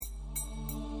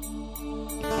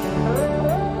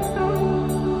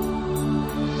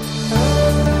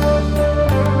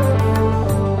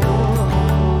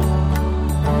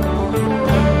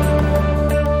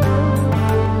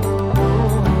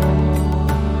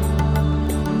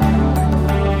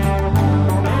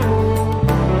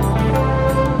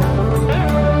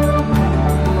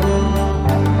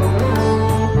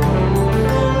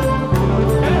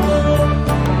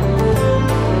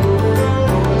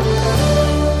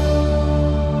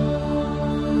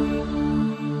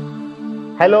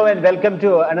Hello and welcome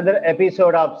to another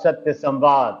episode of Satya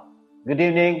Samvad. Good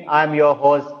evening. I'm your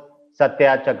host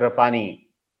Satya Chakrapani.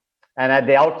 And at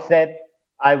the outset,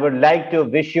 I would like to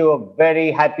wish you a very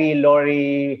happy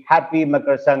Lori, happy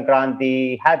Makar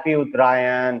Sankranti, happy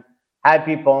Uttarayan,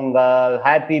 happy Pongal,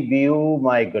 happy Bihu.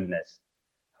 My goodness.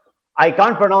 I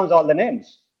can't pronounce all the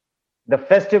names. The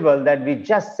festival that we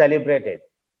just celebrated.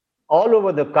 All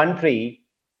over the country,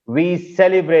 we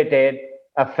celebrated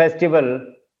a festival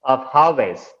of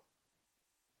harvest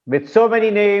with so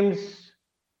many names,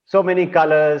 so many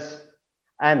colors,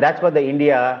 and that's what the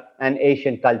India and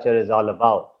Asian culture is all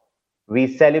about.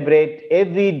 We celebrate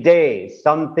every day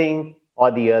something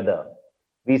or the other.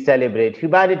 We celebrate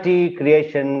humanity,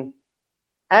 creation,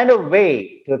 and a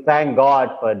way to thank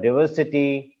God for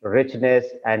diversity, richness,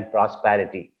 and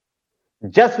prosperity.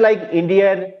 Just like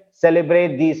Indians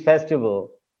celebrate these festivals,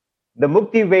 the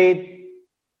Mukti Ved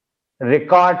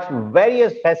records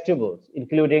various festivals,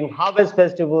 including harvest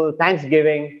festival,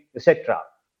 Thanksgiving, etc.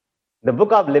 The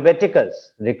book of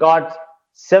Leviticus records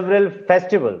several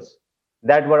festivals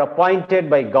that were appointed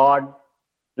by God,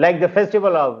 like the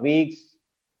festival of weeks,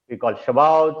 we call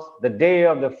Shabbat, the day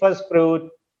of the first fruit,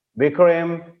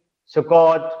 Bikurim,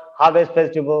 Sukkot, harvest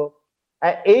festival.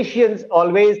 Asians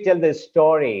always tell the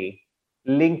story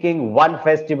linking one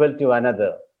festival to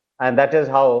another, and that is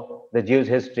how the Jews'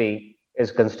 history is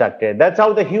constructed. That's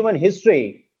how the human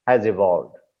history has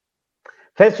evolved.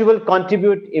 Festivals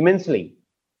contribute immensely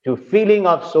to feeling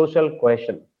of social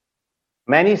cohesion.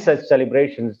 Many such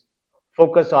celebrations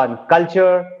focus on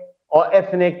culture or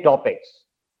ethnic topics.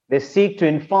 They seek to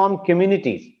inform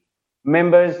communities,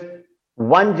 members,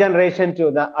 one generation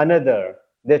to the another.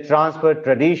 They transfer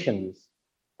traditions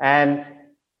and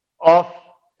of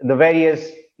the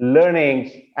various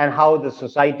learnings and how the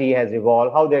society has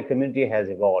evolved, how their community has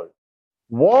evolved.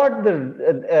 What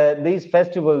these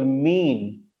festivals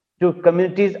mean to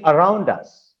communities around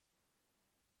us,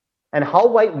 and how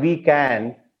we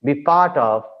can be part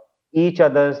of each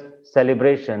other's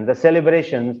celebration, the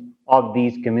celebrations of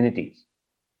these communities.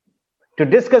 To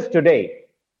discuss today,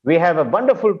 we have a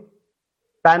wonderful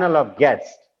panel of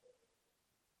guests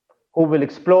who will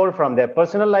explore from their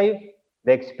personal life,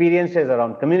 their experiences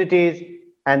around communities,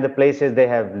 and the places they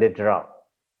have lived around.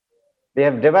 We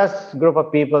have a diverse group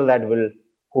of people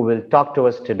who will talk to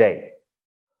us today.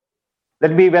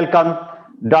 Let me welcome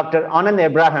Dr. Anand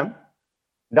Abraham.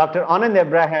 Dr. Anand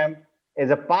Abraham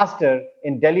is a pastor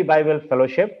in Delhi Bible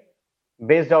Fellowship,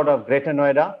 based out of Greater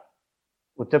Noida,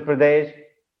 Uttar Pradesh.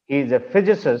 He is a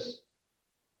physicist,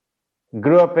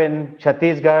 grew up in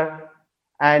Chhattisgarh,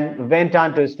 and went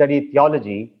on to study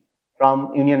theology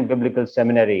from Union Biblical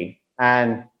Seminary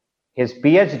and his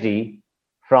PhD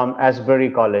from Asbury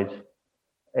College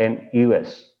in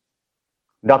US.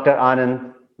 Dr.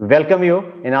 Anand, welcome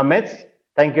you in our midst.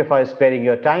 Thank you for sparing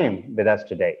your time with us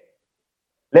today.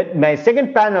 My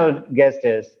second panel guest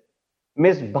is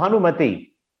Ms.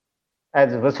 Bhanumati,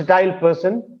 as a versatile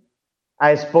person,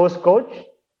 a sports coach,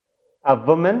 a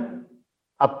woman,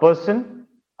 a person,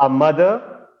 a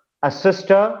mother, a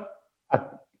sister,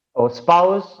 a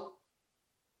spouse,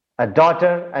 a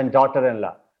daughter, and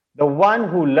daughter-in-law. The one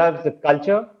who loves the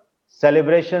culture,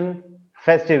 celebration,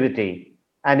 festivity,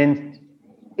 and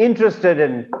interested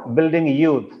in building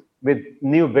youth with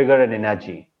new vigor and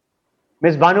energy.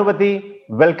 Ms. Bhanumati,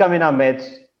 welcome in our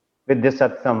midst with this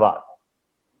Sat Samvad.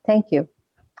 Thank you.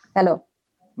 Hello.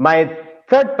 My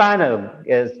third panel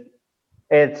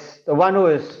it's the one who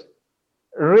is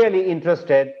really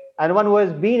interested and one who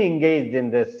has been engaged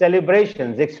in the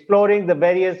celebrations, exploring the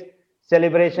various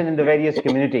celebrations in the various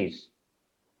communities.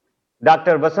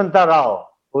 Dr. Vasanta Rao,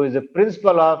 who is the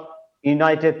principal of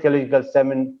United Theological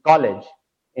Seminary College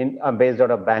based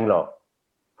out of Bangalore.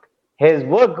 His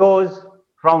work goes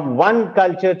from one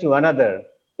culture to another,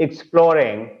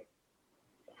 exploring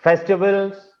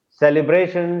festivals,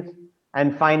 celebrations,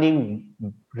 and finding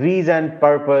reason,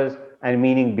 purpose, and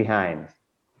meaning behind.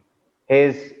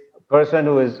 His person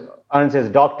who earns his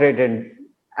doctorate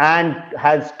and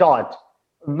has taught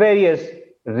various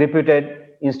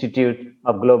reputed institutes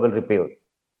of global repute.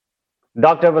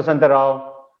 Dr. Vasanta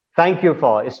Rao, thank you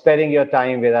for sparing your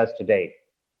time with us today.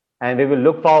 And we will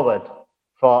look forward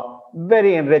for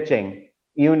very enriching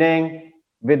evening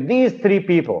with these three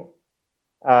people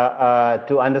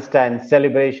to understand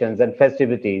celebrations and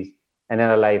festivities and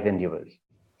our life endeavors.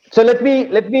 So let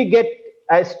me get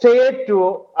straight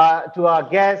to our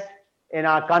guests in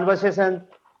our conversation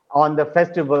on the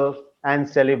festival and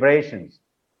celebrations.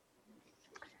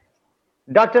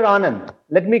 Dr. Anand,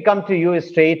 let me come to you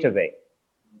straight away.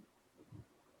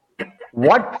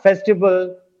 What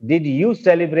festival did you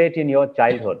celebrate in your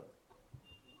childhood?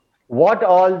 what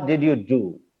all did you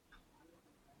do?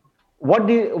 What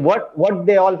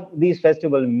they all these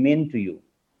festivals mean to you?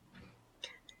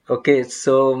 Okay,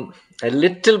 so a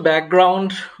little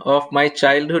background of my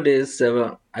childhood is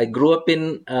I grew up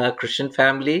in a Christian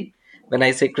family. When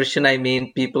I say Christian, I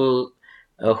mean people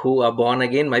who are born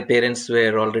again. My parents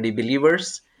were already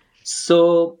believers.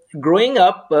 So growing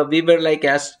up, we were like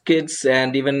as kids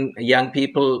and even young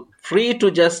people free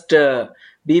to just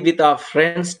be with our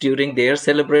friends during their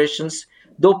celebrations.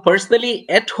 Though personally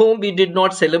at home we did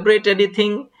not celebrate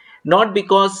anything, not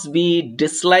because we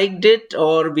disliked it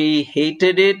or we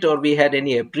hated it or we had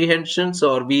any apprehensions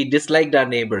or we disliked our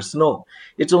neighbors. No,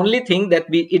 it's only thing that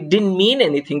we it didn't mean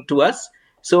anything to us.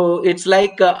 So it's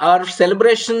like our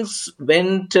celebrations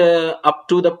went up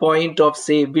to the point of,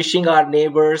 say, wishing our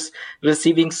neighbors,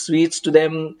 receiving sweets to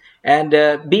them, and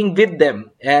being with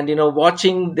them, and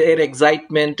watching their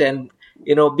excitement and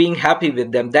being happy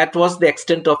with them. That was the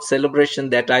extent of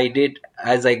celebration that I did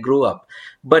as I grew up.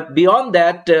 But beyond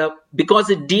that,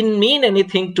 because it didn't mean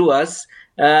anything to us,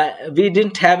 we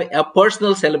didn't have a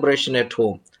personal celebration at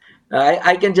home.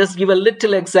 I can just give a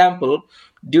little example.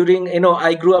 During,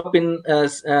 I grew up in a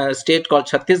state called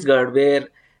Chhattisgarh, where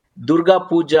Durga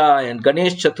Puja and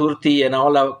Ganesh Chaturthi and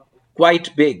all are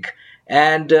quite big.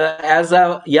 And as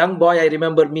a young boy, I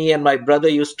remember me and my brother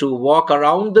used to walk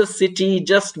around the city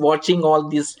just watching all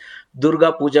these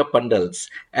Durga Puja pandals.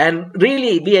 And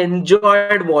really, we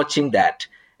enjoyed watching that.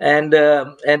 And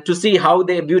to see how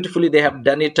they beautifully they have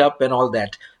done it up and all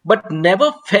that, but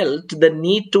never felt the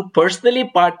need to personally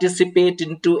participate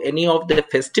into any of the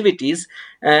festivities.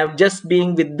 Just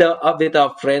being with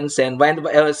our friends, and when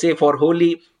say for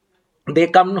Holi, they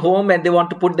come home and they want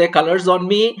to put their colors on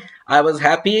me. I was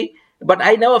happy, but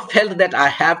I never felt that I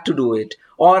have to do it.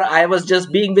 Or I was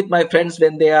just being with my friends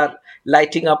when they are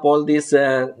lighting up all these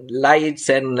lights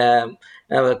and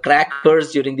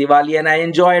crackers during Diwali, and I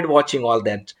enjoyed watching all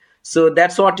that. So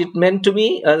that's what it meant to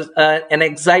me, an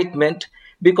excitement,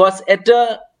 because at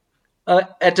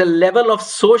a level of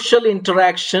social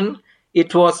interaction,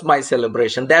 it was my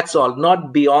celebration. That's all,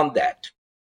 not beyond that.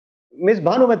 Miss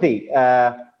Bhanumati,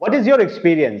 what is your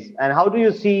experience, and how do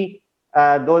you see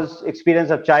those experience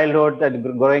of childhood and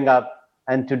growing up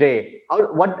and today?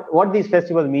 What these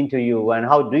festivals mean to you, and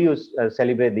how do you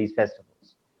celebrate these festivals?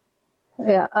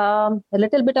 Yeah, a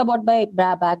little bit about my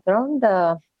background.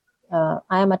 I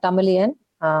am a Tamilian,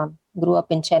 grew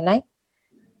up in Chennai,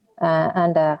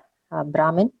 and a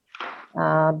Brahmin,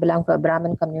 belong to a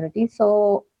Brahmin community.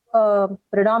 So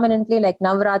predominantly like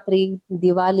Navratri,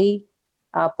 Diwali,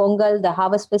 Pongal, the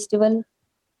harvest festival,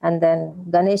 and then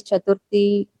Ganesh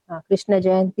Chaturthi, Krishna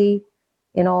Jayanti.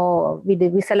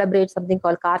 We celebrate something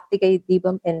called Kartikeya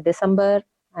Deepam in December.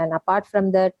 And apart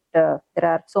from that, there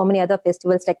are so many other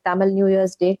festivals like Tamil New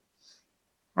Year's Day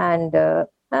and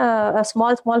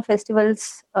small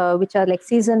festivals which are like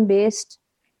season based,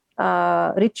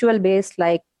 ritual based,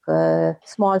 like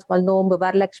small Nombu,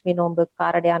 Varalakshmi Nombu,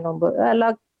 Karadaya Nombu,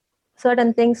 like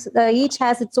certain things. Each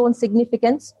has its own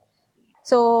significance.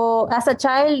 So as a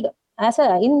child,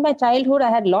 in my childhood, I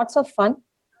had lots of fun.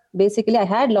 Basically, I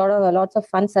had lots of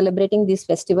fun celebrating these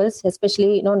festivals,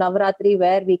 especially Navratri,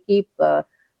 where we keep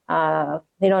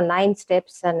 9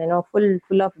 steps and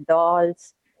full of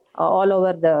dolls all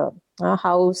over the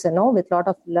house, with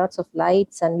lots of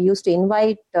lights. And we used to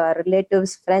invite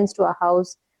relatives, friends to our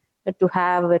house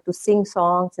to sing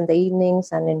songs in the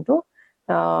evenings and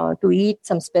to eat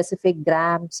some specific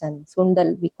grams and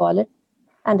sundal, we call it,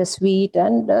 and a sweet.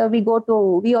 And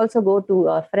we also go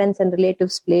to friends and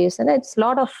relatives' place, and it's a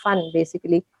lot of fun.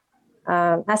 Basically,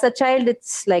 as a child,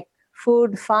 it's like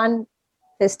food, fun,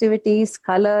 festivities,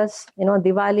 colors.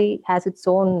 Diwali has its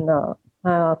own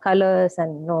colors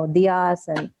and diyas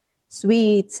and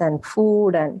sweets and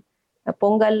food. And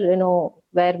Pongal,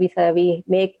 where we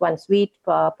make one sweet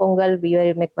Pongal,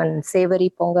 we make one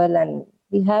savory Pongal, and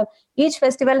we have each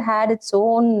festival had its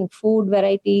own food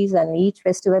varieties, and each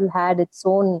festival had its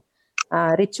own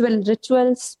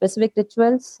specific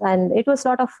rituals, and it was a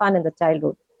lot of fun in the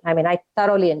childhood. I mean, I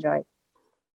thoroughly enjoyed.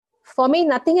 For me,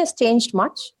 nothing has changed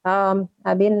much.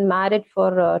 I've been married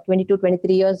for 22,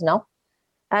 23 years now.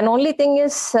 And only thing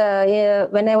is,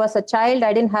 when I was a child,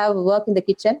 I didn't have work in the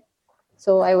kitchen.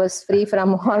 So I was free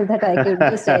from all that. I could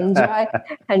just enjoy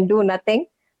and do nothing.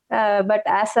 But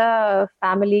as a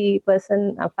family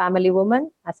person, a family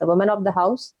woman, as a woman of the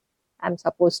house, I'm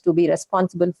supposed to be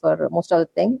responsible for most of the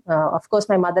thing. Of course,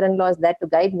 my mother-in-law is there to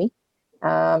guide me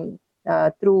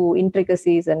through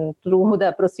intricacies and through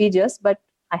the procedures, but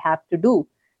I have to do.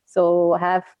 So I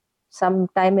have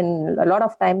a lot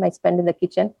of time I spend in the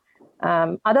kitchen.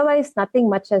 Otherwise, nothing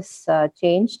much has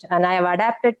changed, and I have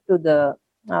adapted to the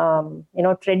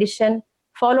tradition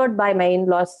followed by my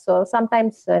in-laws. So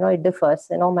sometimes it differs.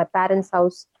 My parents'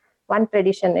 house, one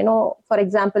tradition. For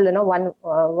example,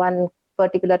 one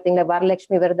particular thing like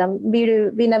Varalakshmi Viradam,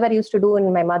 we never used to do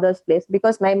in my mother's place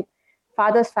because my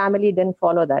father's family didn't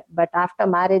follow that. But after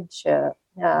marriage,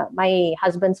 my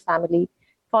husband's family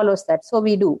follows that, so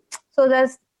we do. So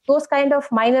there's those kind of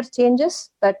minor changes,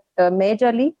 but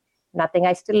majorly nothing.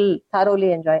 I still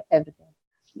thoroughly enjoy everything.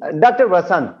 Dr.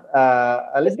 Vasant,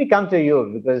 let me come to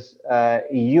you because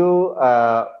you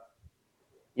have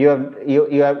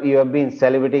been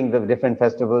celebrating the different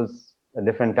festivals at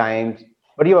different times,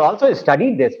 but you also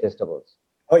studied these festivals.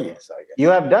 Oh yes, You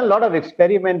have done a lot of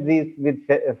experiments with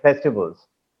festivals.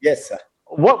 Yes, sir.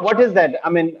 What is that? I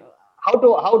mean, how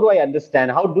do I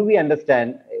understand? How do we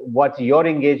understand what's your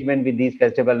engagement with these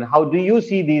festivals, and how do you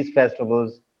see these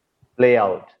festivals play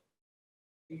out?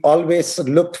 Always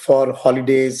looked for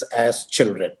holidays as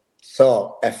children.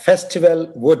 So a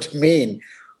festival would mean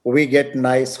we get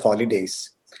nice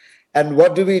holidays. And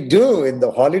what do we do in the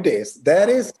holidays?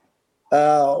 There's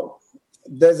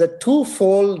a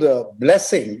twofold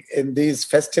blessing in these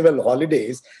festival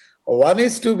holidays. One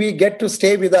is we get to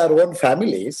stay with our own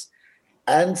families.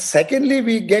 And secondly,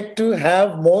 we get to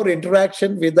have more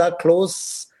interaction with our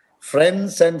close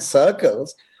friends and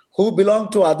circles who belong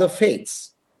to other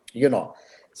faiths,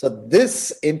 So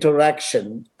this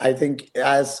interaction, I think,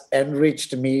 has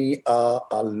enriched me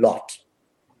a lot.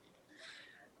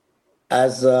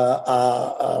 As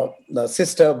the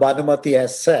sister Bhanumati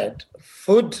has said,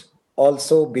 food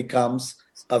also becomes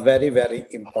a very, very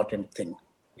important thing.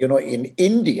 In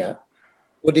India,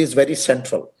 food is very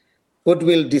central. Food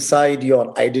will decide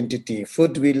your identity.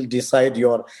 Food will decide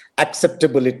your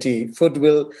acceptability. Food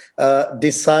will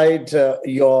decide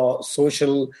your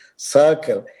social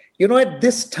circle. At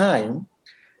this time,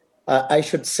 I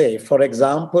should say, for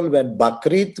example, when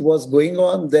Bakrid was going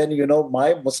on, then,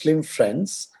 my Muslim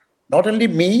friends, not only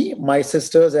me, my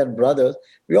sisters and brothers,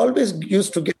 we always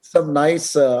used to get some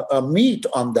nice meat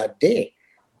on that day.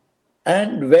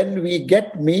 And when we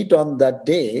get meat on that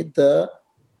day,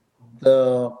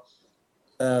 the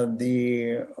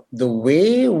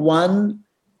way one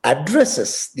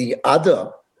addresses the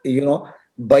other,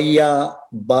 Bhaiya,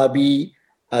 Babi,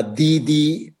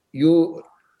 Didi,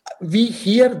 we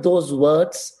hear those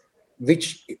words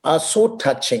which are so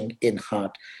touching in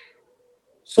heart.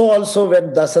 So also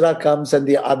when Dasara comes and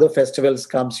the other festivals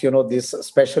comes, this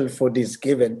special food is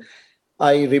given.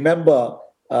 I remember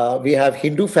we have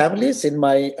Hindu families in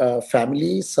my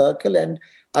family circle, and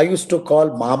I used to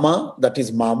call Mama, that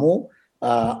is Mamu,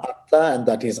 Atta, and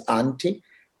that is Auntie.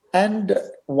 And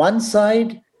one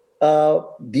side,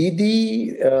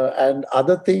 Didi and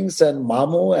other things, and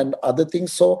Mamu and other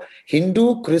things. So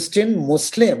Hindu, Christian,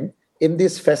 Muslim in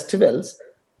these festivals,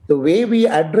 the way we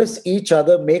address each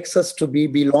other makes us to be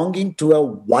belonging to a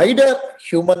wider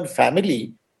human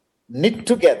family, knit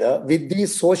together with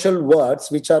these social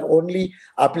words which are only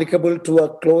applicable to a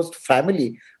closed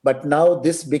family. But now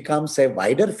this becomes a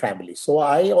wider family. So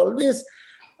I always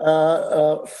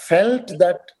felt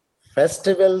that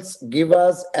festivals give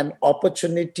us an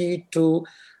opportunity to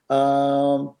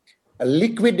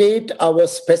liquidate our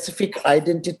specific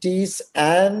identities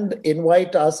and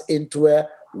invite us into a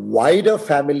wider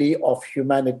family of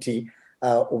humanity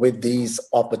with these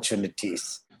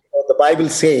opportunities. The Bible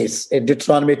says in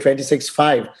Deuteronomy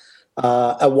 26:5,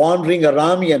 a wandering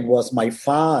Aramean was my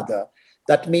father.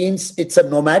 That means it's a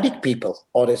nomadic people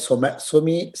or a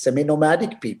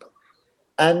semi-nomadic people.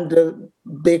 And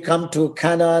they come to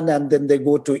Canaan and then they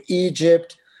go to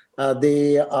Egypt.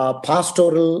 They are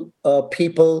pastoral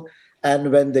people.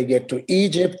 And when they get to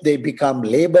Egypt, they become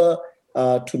labor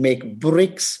to make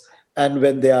bricks. And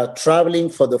when they are traveling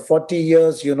for the 40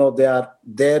 years, they are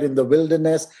there in the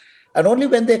wilderness. And only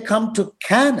when they come to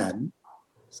Canaan,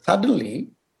 suddenly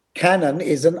Canaan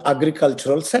is an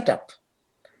agricultural setup.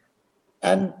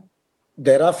 And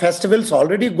there are festivals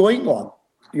already going on.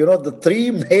 The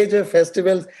three major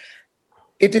festivals,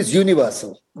 it is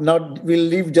universal. Now we'll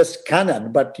leave just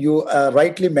Canaan, but you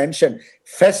rightly mentioned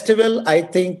festival. I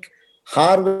think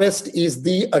harvest is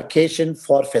the occasion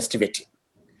for festivity.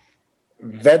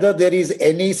 Whether there is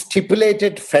any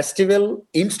stipulated festival,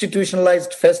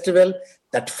 institutionalized festival,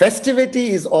 that festivity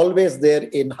is always there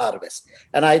in harvest.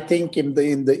 And I think in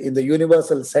the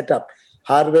universal setup,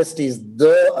 harvest is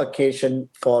the occasion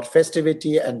for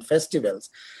festivity and festivals.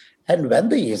 And when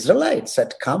the Israelites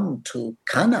had come to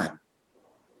Canaan,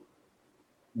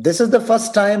 this is the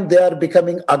first time they are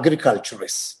becoming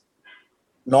agriculturists,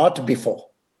 not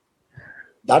before.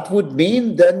 That would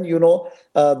mean then,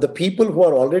 the people who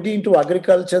are already into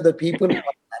agriculture, the people who are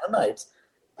Canaanites,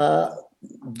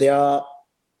 they are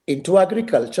into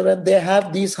agriculture and they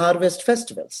have these harvest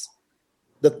festivals.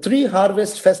 The 3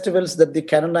 harvest festivals that the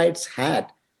Canaanites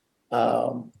had,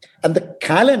 and the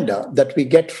calendar that we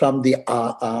get from the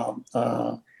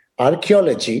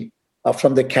archaeology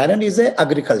from the Canaan is an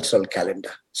agricultural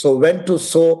calendar. So when to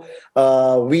sow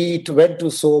wheat, when to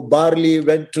sow barley,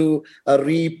 when to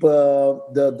reap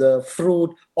the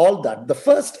fruit, all that. The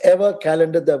first ever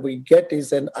calendar that we get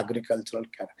is an agricultural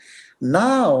calendar.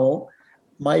 Now,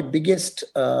 my biggest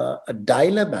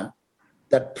dilemma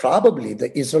that probably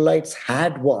the Israelites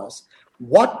had was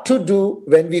what to do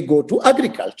when we go to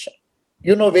agriculture.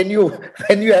 You know, when you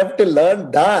have to learn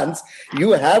dance,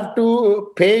 you have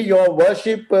to pay your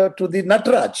worship to the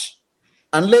Nataraj.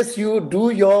 Unless you do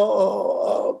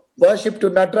your worship to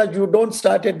Nataraj, you don't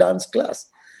start a dance class.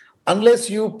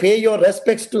 Unless you pay your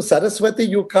respects to Saraswati,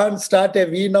 you can't start a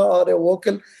veena or a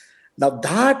vocal. Now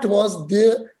that was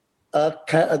the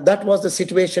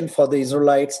situation for the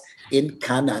Israelites in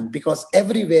Canaan, because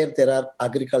everywhere there are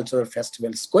agricultural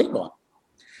festivals going on.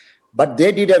 But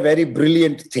they did a very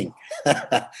brilliant thing.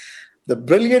 The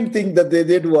brilliant thing that they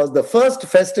did was the first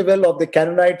festival of the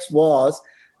Canaanites was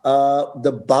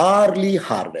the barley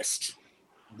harvest.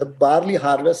 The barley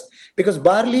harvest, because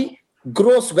barley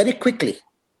grows very quickly.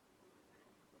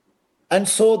 And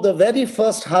so the very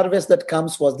first harvest that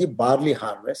comes was the barley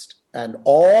harvest. And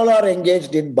all are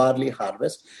engaged in barley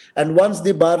harvest. And once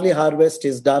the barley harvest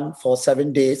is done for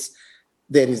 7 days,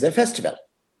 there is a festival.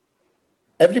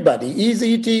 Everybody is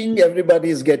eating, everybody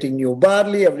is getting new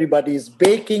barley, everybody is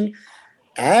baking.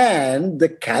 And the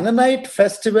Canaanite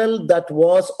festival that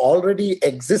was already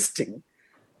existing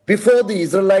before the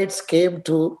Israelites came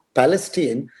to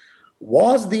Palestine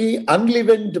was the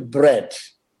unleavened bread.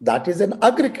 That is an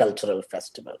agricultural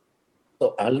festival.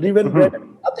 So unleavened bread has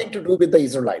nothing to do with the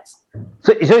Israelites.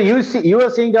 So you were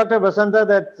seeing, Dr. Vasanta,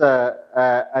 that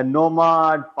a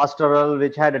nomad pastoral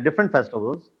which had different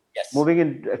festivals. Yes. Moving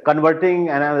in, converting,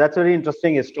 and that's a very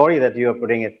interesting story that you are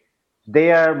putting it.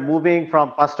 They are moving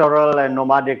from pastoral and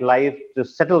nomadic life to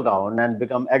settle down and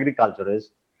become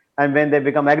agriculturists. And when they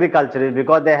become agriculturists,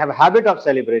 because they have a habit of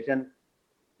celebration,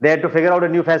 they had to figure out a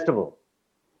new festival.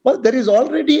 Well, there is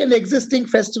already an existing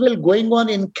festival going on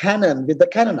in Canaan with the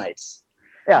Canaanites.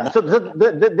 Yeah, so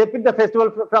they pick the festival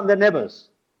from their neighbors.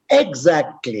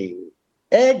 Exactly.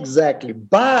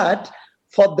 But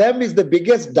for them is the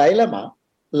biggest dilemma.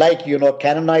 Like,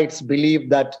 Canaanites believe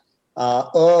that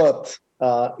earth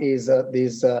is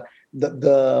the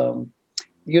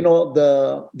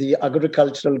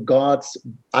agricultural gods,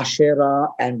 Asherah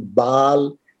and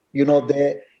Baal.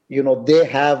 They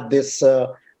have this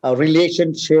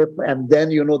relationship, and then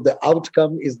the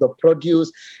outcome is the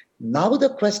produce. Now the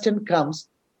question comes: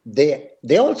 they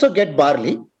also get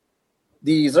barley.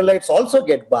 The Israelites also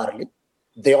get barley.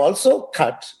 They also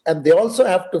cut, and they also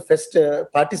have to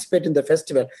participate in the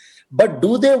festival. But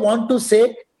do they want to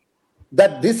say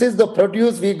that this is the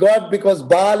produce we got because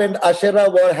Baal and Asherah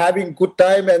were having good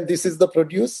time and this is the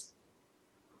produce?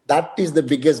 That is the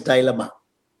biggest dilemma,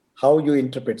 how you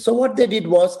interpret. So what they did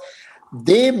was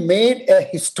they made a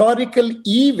historical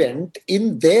event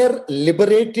in their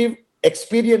liberative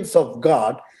experience of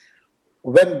God.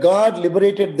 When God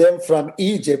liberated them from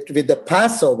Egypt with the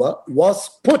Passover, was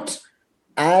put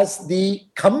as the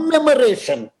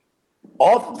commemoration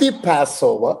of the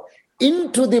Passover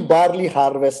into the barley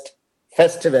harvest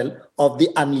festival of the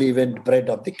unleavened bread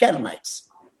of the Canaanites.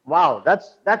 Wow,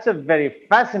 that's a very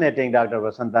fascinating, Dr.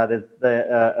 Vasanta,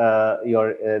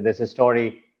 this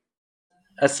story.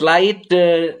 A slight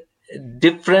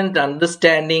different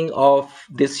understanding of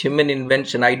this human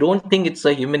invention. I don't think it's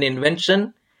a human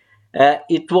invention.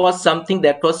 It was something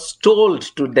that was told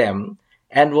to them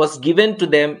and was given to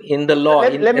them in the law.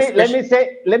 Let me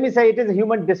say it is a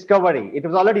human discovery. It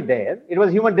was already there. It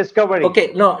was human discovery.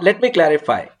 Okay, no, let me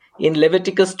clarify. In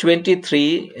Leviticus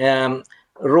 23,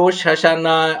 Rosh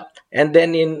Hashanah, and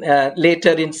then in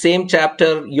later in same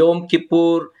chapter Yom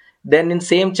Kippur, then in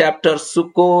same chapter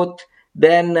Sukkot,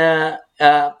 then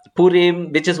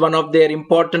Purim, which is one of their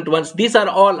important ones. These are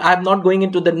all, I'm not going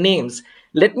into the names.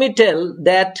 Let me tell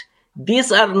that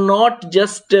these are not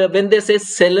just, when they say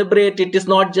celebrate, it is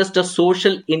not just a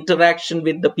social interaction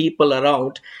with the people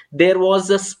around. There was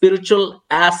a spiritual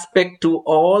aspect to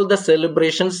all the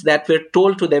celebrations that were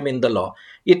told to them in the law.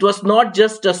 It was not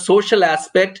just a social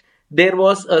aspect, there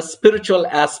was a spiritual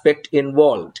aspect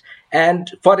involved.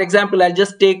 And for example, I'll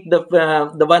just take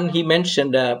the one he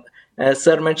mentioned,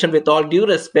 Sir mentioned with all due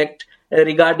respect,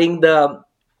 regarding the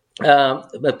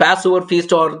Passover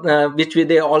feast, or which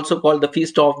they also call the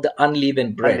Feast of the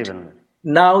Unleavened Bread.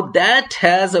 Now that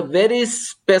has a very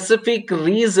specific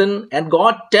reason, and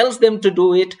God tells them to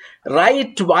do it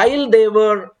right while they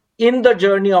were in the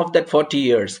journey of that 40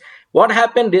 years. What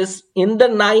happened is, in the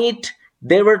night,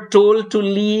 they were told to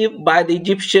leave by the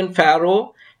Egyptian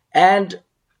Pharaoh, and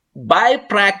by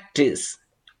practice,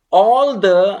 all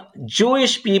the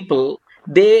Jewish people,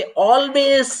 they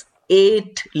always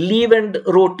ate leavened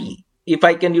roti, if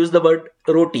I can use the word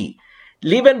roti.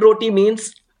 Leavened roti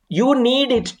means you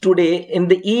need it today in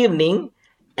the evening,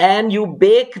 and you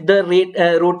bake the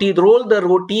roti, roll the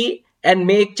roti, and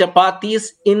make chapatis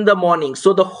in the morning.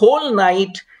 So the whole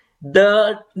night,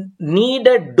 the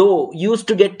kneaded dough used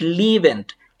to get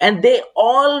leavened, and they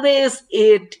always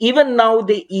ate, even now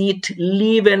they eat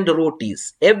leavened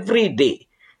rotis every day.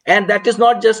 And that is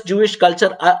not just Jewish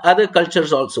culture, other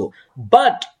cultures also.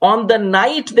 But on the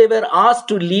night they were asked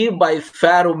to leave by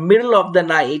Pharaoh, middle of the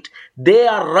night, they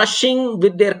are rushing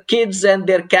with their kids and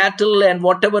their cattle and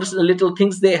whatever little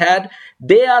things they had.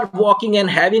 They are walking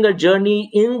and having a journey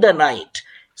in the night.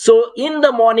 So in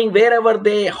the morning, wherever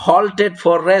they halted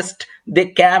for rest, they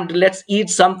camped. Let's eat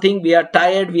something. We are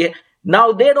tired.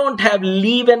 Now they don't have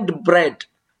leavened bread,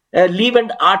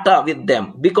 leavened atta with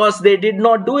them, because they did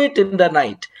not do it in the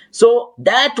night. So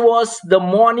that was the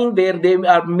morning where they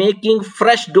are making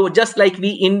fresh dough, just like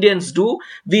we Indians do.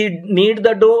 We knead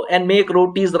the dough and make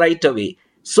rotis right away.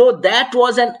 So that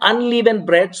was an unleavened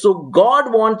bread. So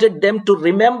God wanted them to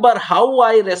remember how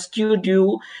I rescued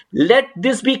you. Let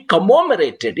this be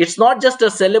commemorated. It's not just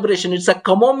a celebration, it's a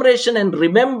commemoration and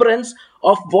remembrance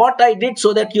of what I did,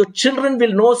 so that your children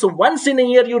will know. So once in a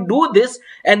year you do this,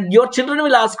 and your children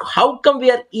will ask, how come we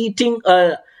are eating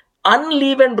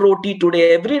unleavened roti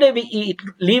today? Every day we eat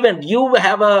leavened. You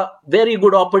have a very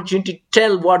good opportunity to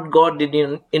tell what God did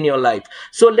in your life.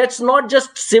 So let's not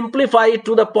just simplify it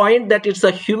to the point that it's a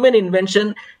human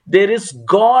invention. There is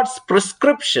God's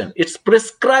prescription. It's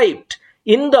prescribed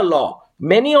in the law,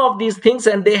 many of these things,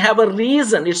 and they have a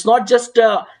reason. It's not just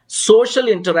a social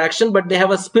interaction, but they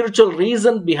have a spiritual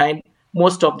reason behind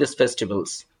most of these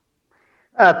festivals.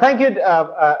 Thank you,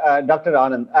 Dr.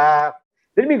 Anand.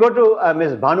 Let me go to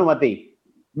Ms. Bhanumati.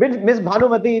 Ms.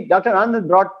 Bhanumati, Dr. Anand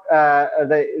brought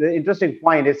the interesting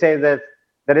point. It says that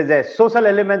there is a social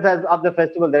element of the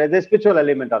festival, there is a spiritual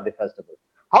element of the festival.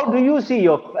 How do you see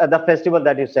the festival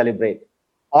that you celebrate?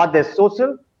 Are they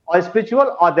social or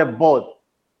spiritual, or they're both?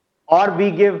 Or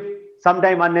we give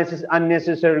sometimes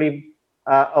unnecessarily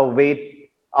a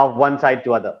weight of one side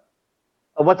to other?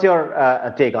 What's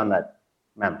your take on that,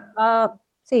 ma'am?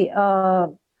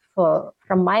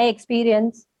 From my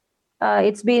experience,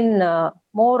 it's been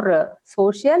more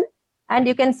social, and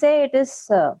you can say it is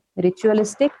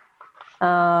ritualistic,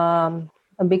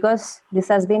 because this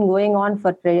has been going on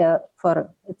for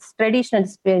its tradition.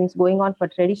 It's been going on for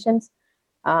traditions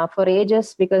for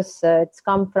ages, because it's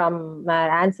come from our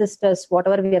ancestors.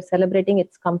 Whatever we are celebrating,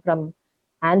 it's come from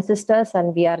ancestors,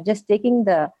 and we are just taking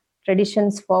the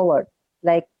traditions forward.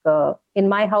 Like in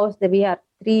my house, we are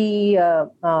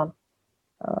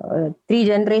three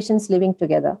generations living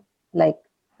together. Like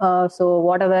so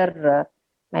whatever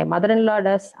my mother-in-law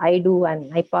does, I do,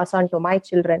 and I pass on to my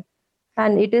children.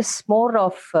 And it is more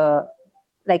of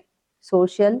like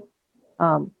social,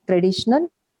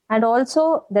 traditional, and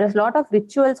also there is a lot of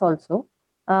rituals also,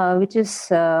 which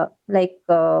is like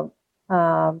for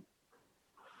Varalakshmi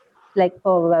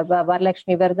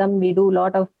Vardam, we do a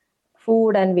lot of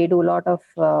food, and we do a lot of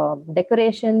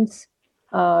decorations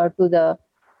to the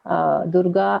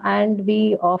Durga, and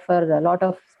we offer a lot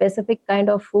of specific kind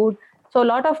of food. So a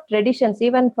lot of traditions,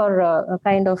 even for a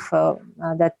kind of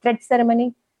the thread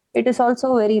ceremony, it is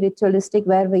also very ritualistic,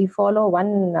 where we follow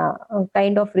one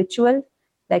kind of ritual,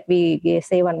 like we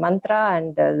say one mantra,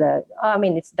 and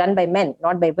it's done by men,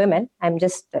 not by women. I'm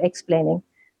just explaining.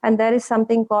 And there is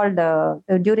something called,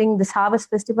 during this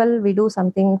harvest festival, we do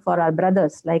something for our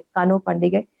brothers, like Kanu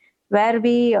Pandige, where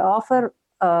we offer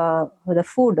the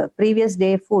food, previous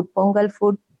day food, Pongal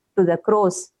food, to the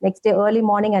crows next day early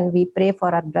morning, and we pray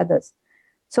for our brothers.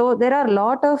 So there are a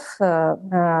lot of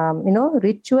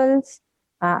rituals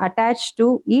attached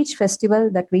to each festival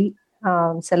that we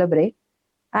celebrate,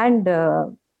 and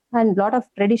a lot of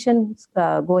traditions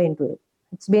go into it.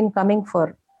 It's been coming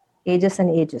for ages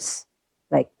and ages.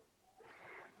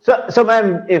 So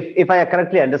ma'am, if I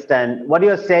correctly understand, what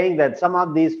you're saying, that some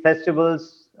of these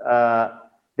festivals,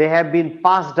 they have been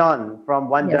passed on from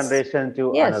one generation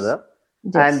to another.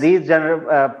 Yes. And these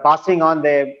passing on,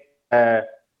 they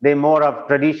more of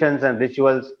traditions and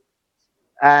rituals.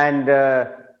 And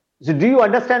so do you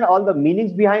understand all the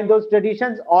meanings behind those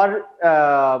traditions, or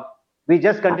we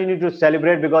just continue to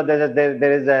celebrate because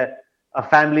there is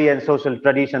family and social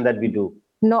tradition that we do?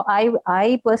 No,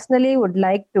 I personally would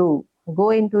like to go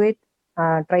into it,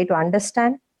 try to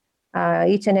understand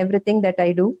each and everything that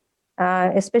I do,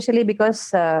 especially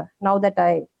because now that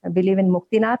I believe in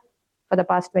Muktinath for the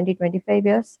past 20-25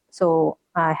 years. So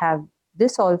I have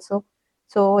this also.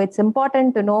 So it's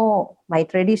important to know my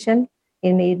tradition.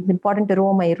 It's important to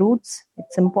know my roots.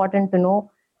 It's important to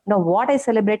know what I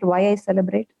celebrate, why I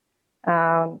celebrate.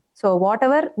 So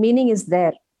whatever meaning is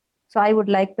there. So I would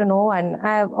like to know, and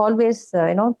I have always,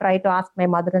 tried to ask my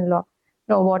mother-in-law,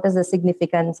 what is the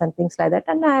significance and things like that.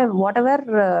 And I have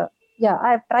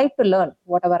tried to learn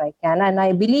whatever I can. And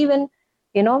I believe in,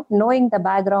 knowing the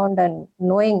background and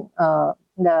knowing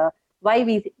the why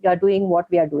we are doing what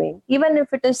we are doing. Even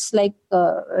if it is like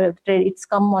it's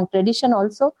come on tradition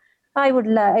also, I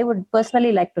would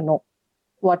personally like to know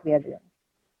what we are doing.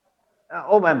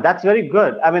 Oh, ma'am, that's very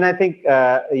good. I mean, I think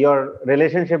your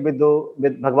relationship with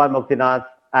Bhagwan Muktinath,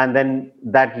 and then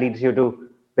that leads you to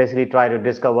basically try to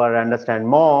discover, understand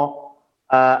more.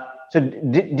 So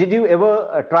did you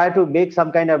ever try to make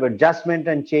some kind of adjustment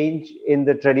and change in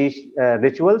the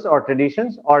rituals or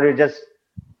traditions, or you just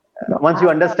once you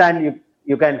understand,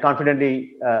 you can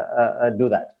confidently do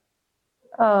that?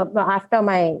 After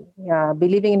my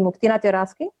believing in Muktinath, you're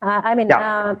asking?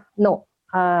 No.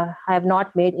 I have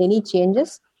not made any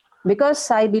changes because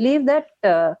I believe that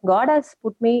God has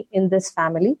put me in this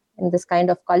family, in this kind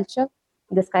of culture,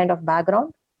 this kind of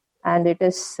background, and it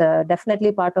is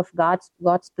definitely part of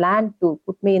God's plan to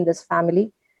put me in this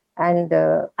family, and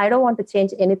I don't want to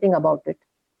change anything about it.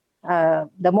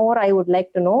 The more I would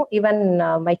like to know, even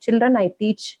my children, I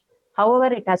teach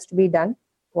however it has to be done,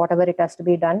 whatever it has to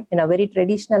be done in a very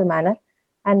traditional manner,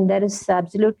 and there is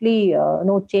absolutely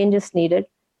no changes needed.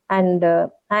 And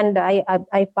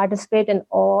I participate in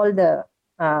all the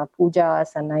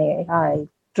pujas, and I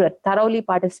thoroughly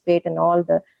participate in all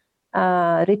the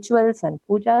rituals and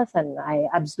pujas, and I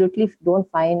absolutely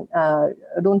don't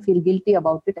feel guilty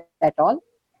about it at all,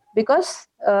 because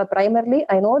primarily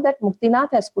I know that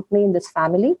Muktinath has put me in this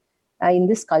family, in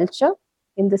this culture,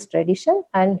 in this tradition,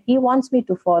 and he wants me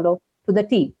to follow to the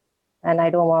T, and I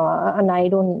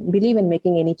don't believe in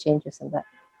making any changes in that.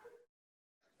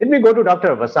 Let me go to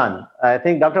Dr. Vasant. I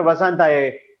think Dr. Vasant,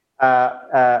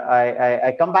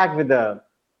 I come back with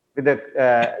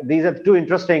these are two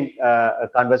interesting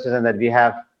conversations that we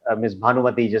have. Ms.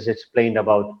 Bhanumati just explained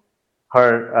about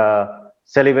her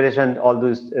celebration all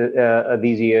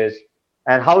these years,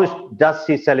 and how does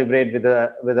she celebrate with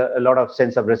a lot of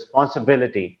sense of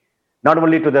responsibility, not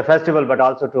only to the festival but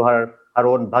also to her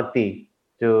own bhakti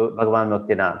to Bhagwan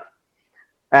Muktinath.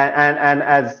 And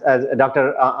as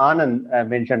Dr. Anand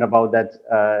mentioned about that,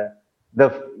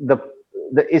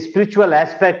 the spiritual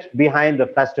aspect behind the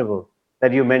festival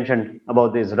that you mentioned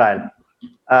about Israel,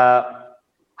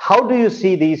 how do you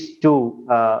see these two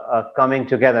coming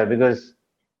together? Because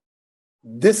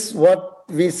this, what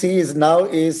we see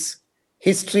is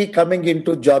history coming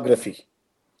into geography.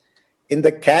 In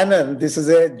the canon, this is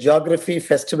a geography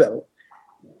festival,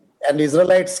 and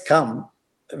Israelites come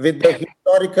with the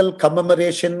historical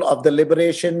commemoration of the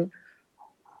liberation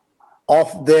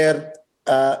of their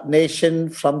nation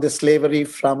from the slavery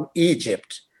from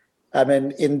Egypt. I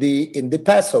mean, in the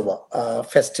Passover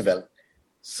festival.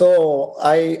 So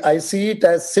I see it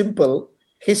as simple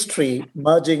history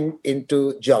merging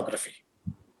into geography.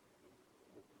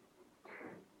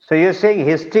 So you're saying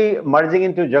history merging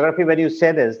into geography when you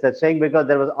say this, that's saying because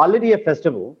there was already a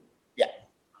festival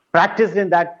practiced in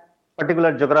that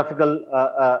particular geographical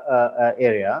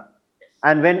area,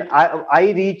 and when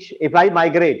if I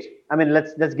migrate, I mean,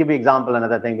 let's give you example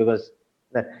another thing, because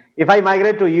if I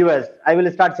migrate to US, I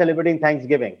will start celebrating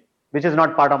Thanksgiving, which is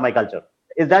not part of my culture.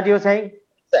 Is that you're saying?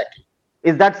 Exactly.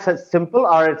 Is that simple,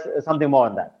 or it's something more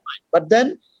than that? But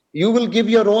then you will give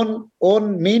your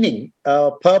own meaning,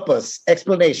 purpose,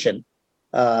 explanation.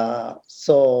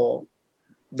 So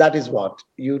that is what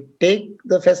you take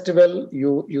the festival,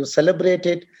 you celebrate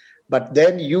it, but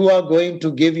then you are going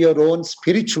to give your own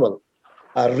spiritual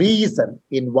reason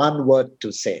in one word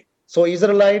to say. So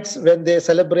Israelites, when they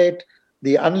celebrate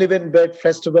the unleavened bread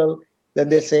festival, then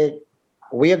they say,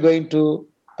 we are going to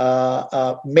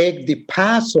make the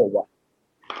Passover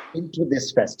into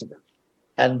this festival,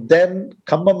 and then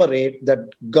commemorate that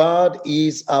God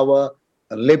is our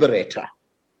liberator.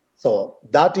 So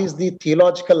that is the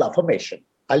theological affirmation.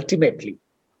 Ultimately,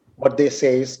 what they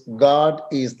say is God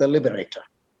is the liberator.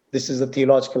 This is the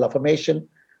theological affirmation,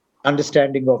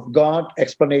 understanding of God,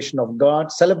 explanation of God,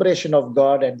 celebration of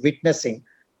God, and witnessing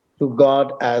to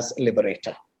God as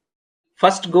liberator.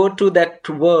 First, go to that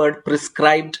word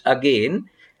prescribed again.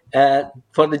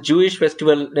 for the Jewish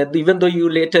festival, even though you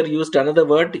later used another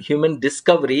word, human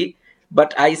discovery,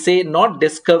 but I say not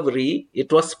discovery,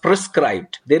 it was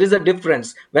prescribed. There is a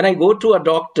difference. When I go to a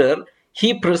doctor,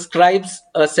 he prescribes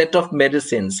a set of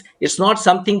medicines. It's not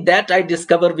something that I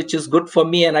discover which is good for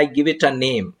me and I give it a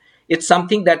name. It's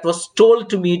something that was told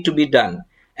to me to be done.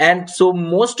 And so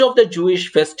most of the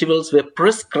Jewish festivals were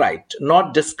prescribed,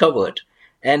 not discovered.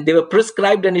 And they were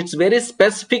prescribed, and it's very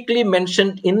specifically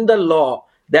mentioned in the law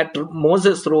that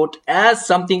Moses wrote as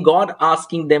something God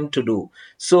asking them to do.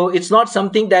 So it's not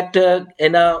something that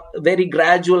in a very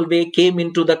gradual way came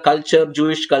into the culture,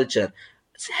 Jewish culture.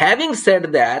 Having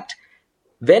said that,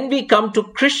 when we come to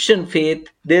Christian faith,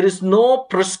 there is no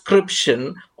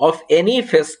prescription of any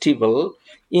festival,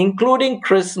 including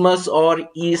Christmas or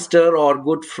Easter or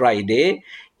Good Friday.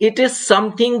 It is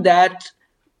something that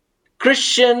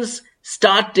Christians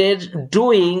started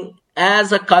doing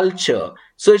as a culture.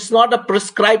 So it's not a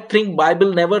prescribed thing.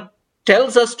 Bible never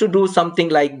tells us to do something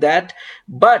like that.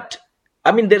 But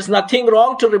I mean, there's nothing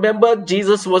wrong to remember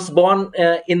Jesus was born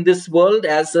in this world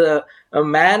as a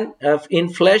man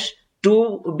in flesh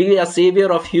to be a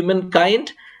savior of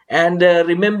humankind, and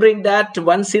remembering that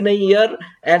once in a year,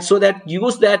 and so that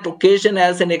use that occasion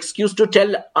as an excuse to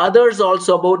tell others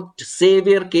also about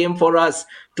Savior came for us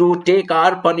to take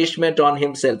our punishment on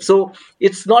himself. So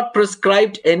it's not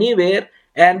prescribed anywhere,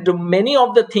 and many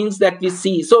of the things that we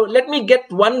see. So let me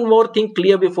get one more thing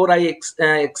clear before I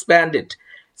expand it.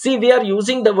 See, we are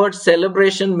using the word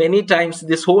celebration many times.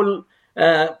 This whole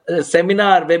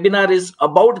webinar is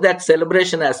about that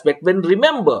celebration aspect.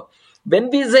 Remember, when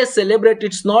we say celebrate,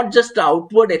 it's not just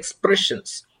outward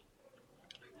expressions.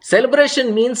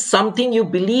 Celebration means something you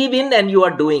believe in and you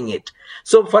are doing it.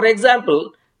 So, for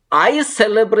example, I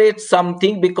celebrate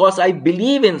something because I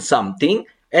believe in something,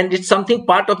 and it's something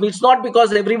part of me. It's not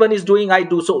because everyone is doing, I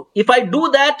do. So if I do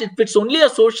that, if it's only a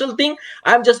social thing,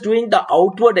 I'm just doing the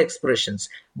outward expressions.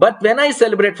 But when I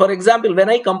celebrate, for example, when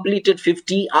I completed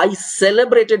 50, I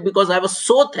celebrated because I was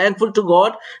so thankful to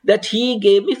God that he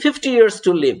gave me 50 years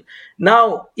to live.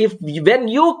 Now, when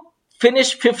you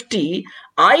finish 50,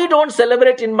 I don't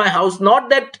celebrate in my house. Not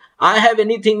that I have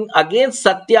anything against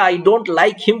Satya. I don't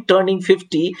like him turning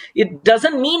 50. It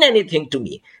doesn't mean anything to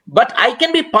me. But I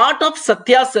can be part of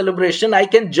Satya's celebration. I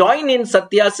can join in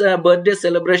Satya's birthday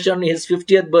celebration, his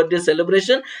 50th birthday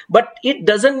celebration. But it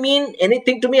doesn't mean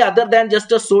anything to me other than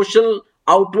just a social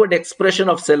outward expression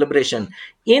of celebration.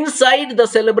 Inside the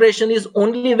celebration is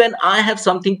only when I have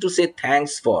something to say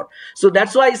thanks for. So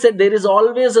that's why I said there is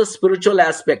always a spiritual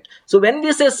aspect. So when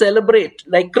we say celebrate,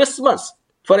 like Christmas,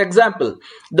 for example,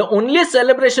 the only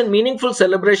celebration, meaningful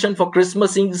celebration for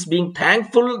Christmas is being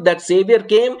thankful that Savior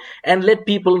came and let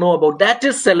people know about. That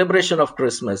is celebration of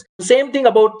Christmas. Same thing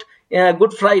about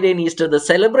Good Friday and Easter. The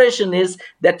celebration is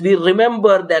that we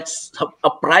remember that a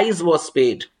price was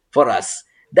paid for us.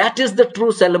 That is the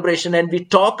true celebration, and we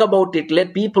talk about it,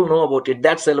 let people know about it.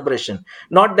 That's celebration.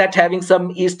 Not that having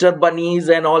some Easter bunnies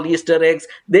and all Easter eggs.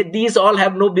 These all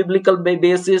have no biblical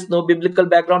basis, no biblical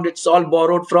background. It's all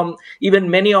borrowed from, even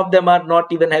many of them are not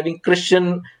even having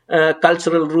Christian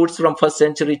cultural roots from first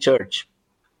century church.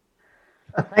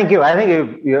 Thank you. I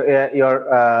think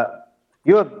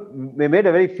you made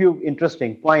a very few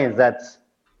interesting points. That's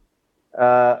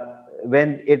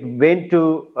when it went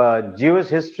to Jewish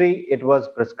history, it was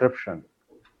prescription.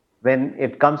 When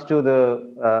it comes to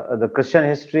the Christian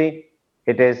history,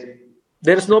 it is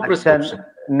there is no prescription,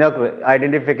 no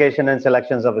identification and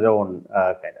selections of their own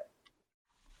kind of.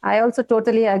 I also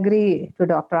totally agree to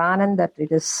Dr. Anand that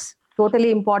it is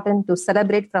totally important to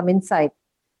celebrate from inside.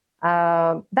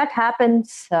 That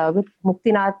happens with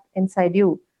Muktinath inside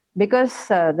you, because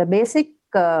the basic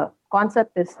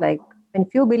concept is like,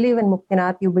 if you believe in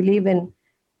Muktinath, you believe in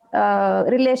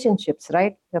relationships,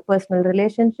 right? Your personal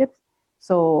relationships.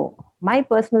 So my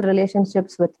personal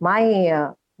relationships with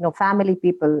my family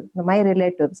people, my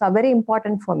relatives are very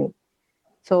important for me.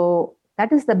 So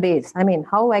that is the base. I mean,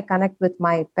 how I connect with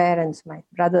my parents, my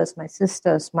brothers, my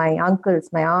sisters, my uncles,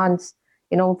 my aunts.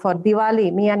 For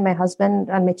Diwali, me and my husband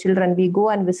and my children, we go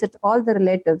and visit all the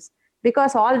relatives,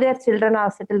 because all their children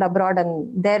are settled abroad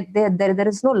and there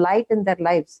is no light in their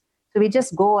lives. So we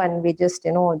just go and we just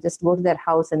go to their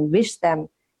house and wish them,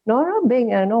 being,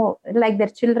 like their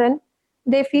children.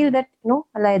 They feel that,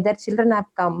 like their children have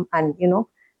come, and,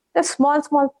 the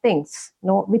small things,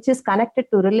 which is connected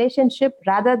to relationship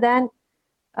rather than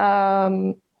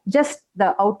just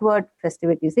the outward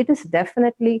festivities. It is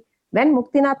definitely, when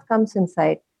Muktinath comes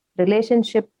inside,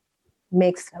 relationship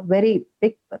plays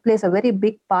a very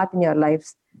big part in your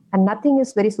lives, and nothing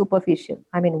is very superficial.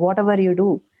 I mean, whatever you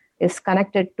do, is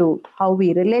connected to how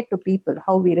we relate to people,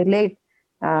 how we relate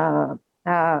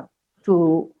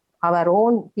to our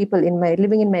own people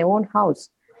living in my own house.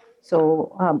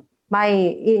 So my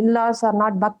in-laws are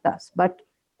not bhaktas, but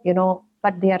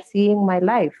they are seeing my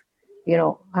life,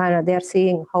 and they are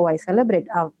seeing how I celebrate.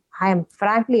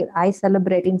 I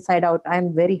celebrate inside out. I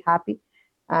am very happy,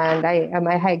 and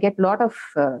I get a lot of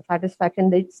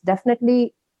satisfaction. It's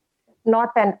definitely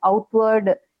not an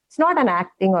outward, it's not an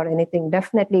acting or anything.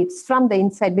 Definitely it's from the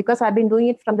inside, because I've been doing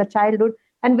it from the childhood.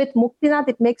 And with Muktinath,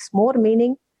 it makes more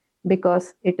meaning,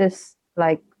 because it is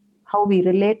like how we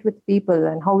relate with people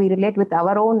and how we relate with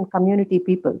our own community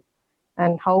people,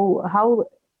 and how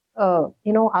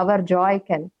our joy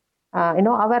can,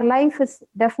 our life is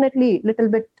definitely a little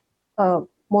bit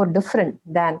more different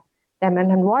than them,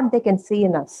 and what they can see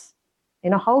in us,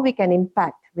 how we can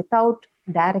impact without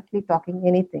directly talking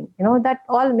anything. That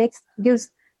all gives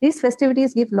these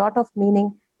festivities give a lot of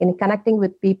meaning in connecting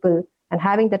with people and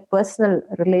having that personal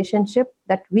relationship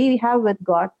that we have with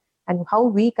God, and how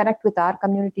we connect with our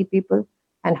community people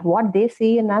and what they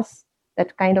see in us,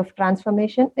 that kind of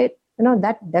transformation,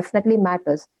 that definitely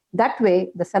matters. That way,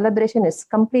 the celebration is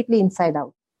completely inside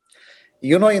out.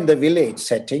 In the village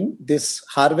setting, this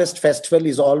harvest festival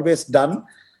is always done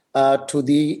to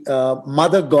the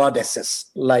mother goddesses.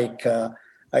 Like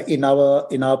in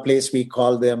our place, we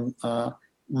call them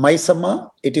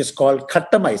Maisama. It is called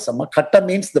Katta Maisama. Katta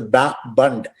means the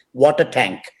bund, water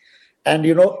tank. And,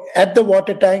 at the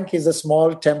water tank is a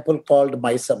small temple called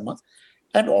Maisama.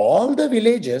 And all the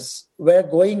villagers were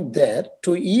going there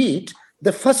to eat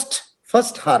the first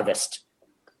harvest.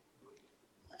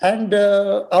 And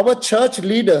our church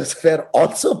leaders were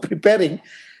also preparing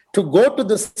to go to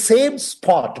the same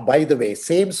spot, by the way,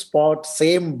 same spot,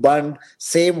 same bund,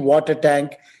 same water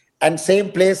tank, and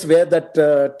same place where that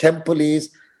temple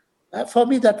is. For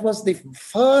me, that was the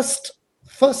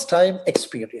first time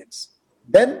experience.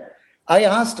 Then I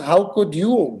asked, how could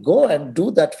you go and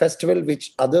do that festival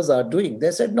which others are doing?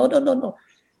 They said, no.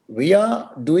 We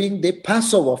are doing the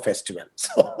Passover festival.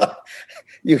 So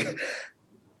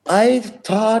I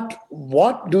thought,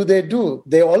 what do?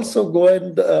 They also go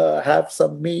and have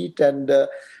some meat and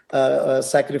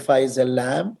sacrifice a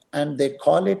lamb, and they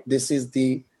call it, this is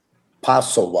the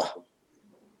Passover.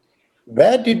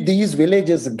 Where did these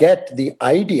villagers get the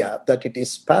idea that it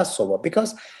is Passover?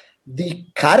 Because the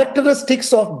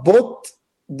characteristics of both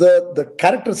the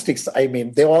characteristics,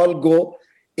 they all go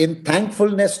in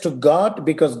thankfulness to God,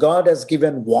 because God has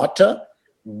given water,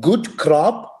 good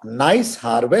crop, nice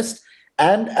harvest,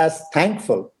 and as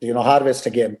thankful, harvest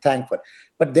again, thankful.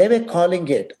 But they were calling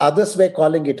it, others were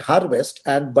calling it harvest,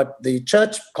 but the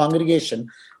church congregation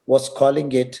was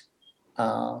calling it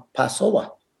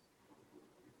Passover.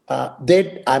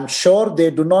 I'm sure they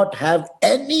do not have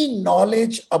any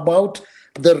knowledge about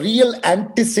the real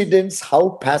antecedents, how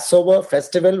Passover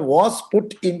festival was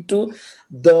put into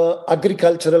the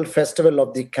agricultural festival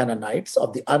of the Canaanites,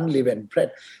 of the unleavened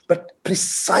bread. But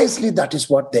precisely that is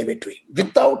what they were doing,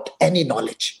 without any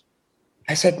knowledge.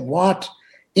 I said, what?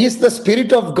 Is the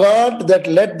Spirit of God that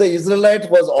led the Israelites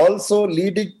was also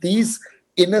leading these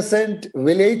innocent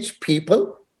village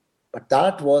people? But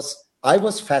I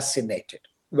was fascinated.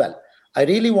 Well, I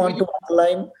really want to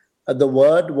underline the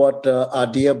word, what our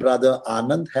dear brother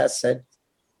Anand has said,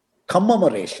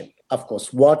 commemoration. Of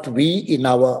course, what we in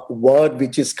our word,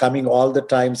 which is coming all the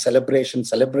time, celebration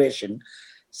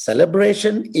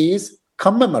is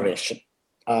commemoration.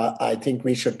 I think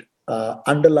we should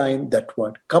underline that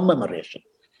word, commemoration.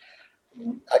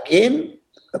 Again,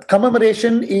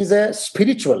 commemoration is a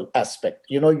spiritual aspect.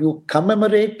 You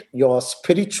commemorate your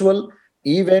spiritual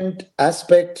event,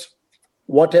 aspect,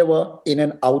 whatever, in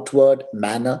an outward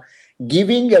manner,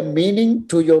 giving a meaning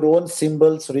to your own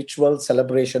symbols, rituals,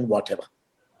 celebration, whatever.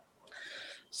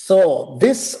 So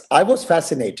this, I was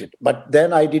fascinated, but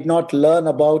then I did not learn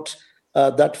about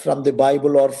that from the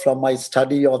Bible or from my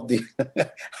study of the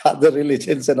other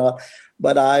religions and all,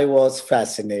 but I was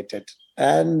fascinated.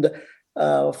 And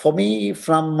for me,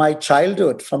 from my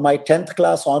childhood, from my 10th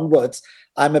class onwards,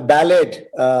 I'm a ballad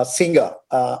singer.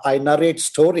 I narrate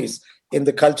stories in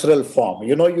the cultural form. When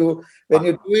you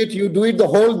do it the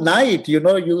whole night.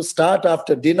 You start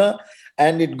after dinner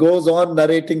and it goes on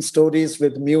narrating stories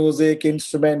with music,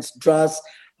 instruments, dress,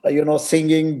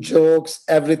 singing, jokes,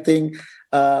 everything.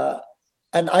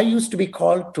 And I used to be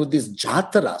called to these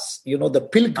jataras, the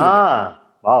pilgrimage.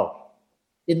 Wow.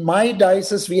 In my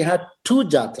diocese, we had two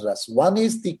jataras. One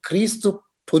is the Kristu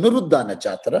Punaruddhana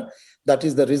Jatara, that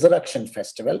is the resurrection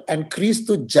festival, and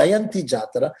Kristu Jayanti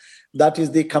Jatara, that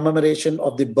is the commemoration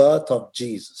of the birth of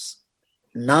Jesus.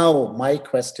 Now, my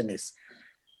question is,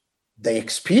 the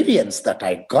experience that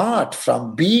I got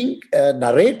from being a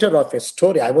narrator of a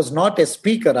story. I was not a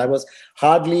speaker. I was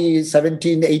hardly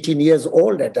 17, 18 years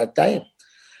old at that time.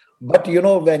 But,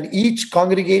 when each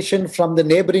congregation from the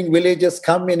neighboring villages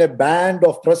come in a band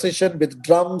of procession with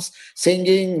drums,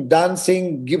 singing,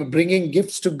 dancing, bringing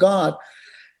gifts to God,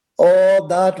 oh,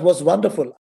 that was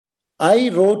wonderful. I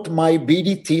wrote my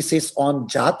BD thesis on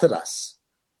Jataras,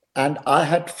 and I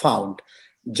had found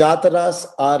Jataras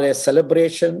are a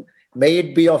celebration, may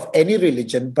it be of any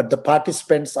religion, but the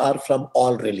participants are from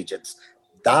all religions.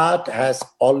 That has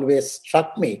always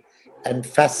struck me and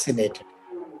fascinated.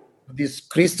 This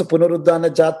Kristu Punaruddhana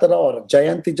Jatara or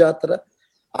Jayanti Jatara,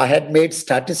 I had made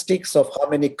statistics of how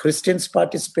many Christians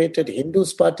participated,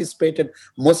 Hindus participated,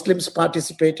 Muslims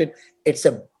participated. It's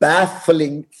a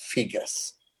baffling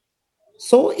figures.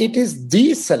 So it is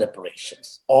these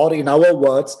celebrations, or in our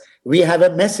words, we have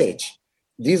a message.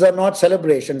 These are not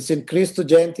celebrations. In Kristu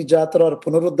Jayanti Jatara or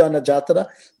Punaruddhana Jatara,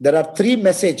 there are 3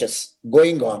 messages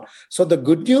going on. So the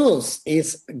good news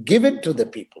is given to the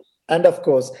people. And of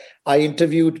course, I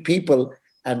interviewed people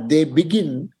and they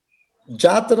begin.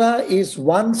 Jatara is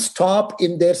one stop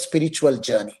in their spiritual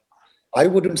journey. I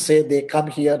wouldn't say they come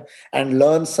here and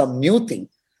learn some new thing.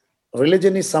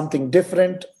 Religion is something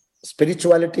different.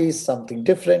 Spirituality is something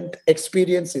different.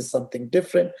 Experience is something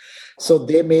different. So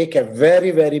they make a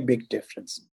very, very big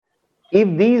difference. If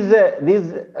these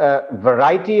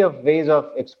variety of ways of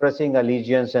expressing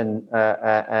allegiance and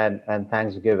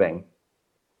thanksgiving,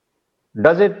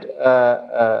 does it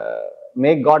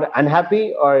make God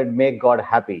unhappy or it make God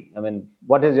happy? I mean,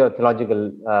 what is your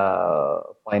theological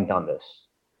point on this?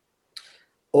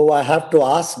 Oh, I have to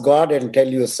ask God and tell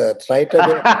you, sir. Right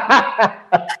away.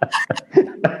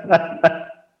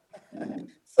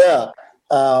 Sir,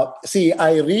 see,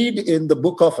 I read in the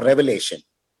book of Revelation,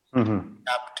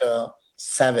 chapter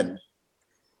 7.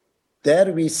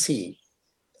 There we see,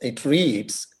 it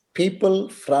reads, people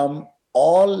from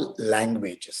all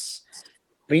languages,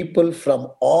 people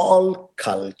from all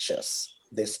cultures,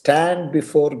 they stand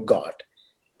before God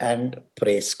and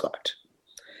praise God.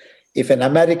 If an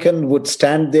American would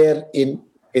stand there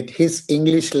with his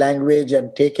English language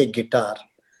and take a guitar,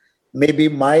 maybe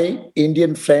my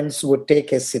Indian friends would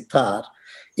take a sitar.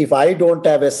 If I don't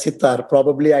have a sitar,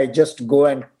 probably I just go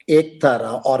and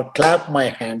ektara or clap my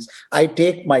hands. I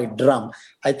take my drum.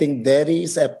 I think there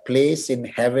is a place in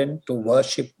heaven to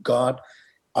worship God,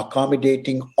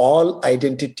 accommodating all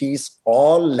identities,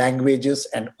 all languages,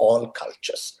 and all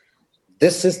cultures.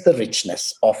 This is the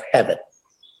richness of heaven.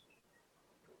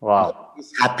 Wow. God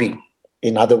is happy,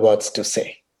 in other words to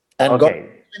say. And God has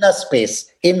given us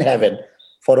space in heaven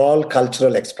for all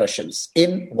cultural expressions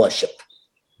in worship.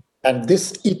 And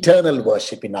this eternal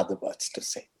worship, in other words to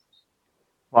say.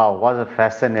 Wow, was a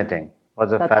fascinating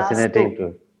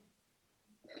to.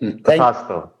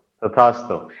 Tathastu.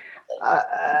 Tathastu.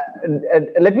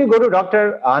 Let me go to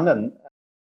Dr. Anand.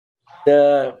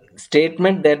 The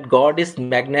statement that God is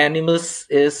magnanimous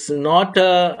is not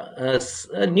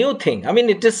a new thing. I mean,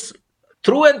 it is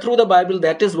through and through the Bible,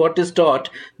 that is what is taught.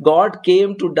 God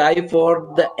came to die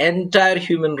for the entire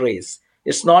human race.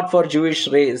 It's not for Jewish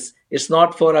race. It's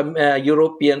not for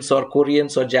Europeans or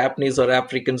Koreans or Japanese or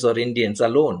Africans or Indians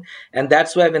alone. And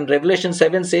that's why when Revelation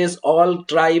 7 says all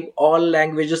tribe, all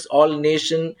languages, all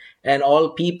nation, and all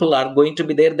people are going to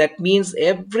be there, that means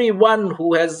everyone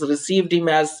who has received him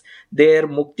as their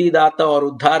Muktidata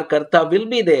or Uddhar Karta will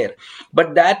be there.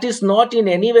 But that is not in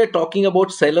any way talking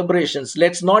about celebrations.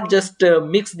 Let's not just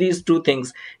mix these two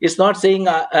things. It's not saying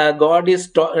God is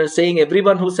saying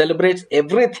everyone who celebrates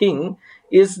everything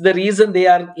is the reason they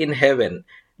are in heaven.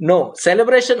 No,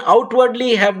 celebration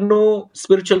outwardly have no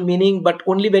spiritual meaning, but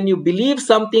only when you believe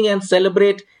something and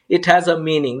celebrate, it has a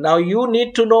meaning. Now you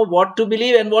need to know what to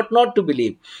believe and what not to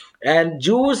believe. And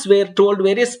Jews were told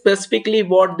very specifically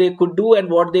what they could do and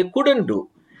what they couldn't do.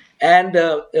 And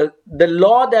the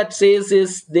law that says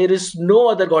is there is no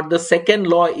other God. The second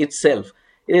law itself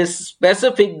is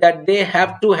specific that they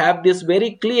have to have this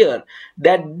very clear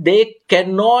that they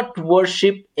cannot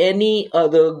worship any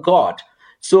other God.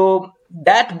 So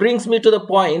that brings me to the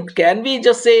point, can we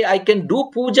just say I can do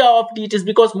puja of deities?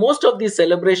 Because most of these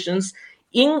celebrations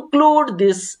include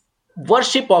this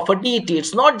worship of a deity.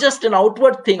 It's not just an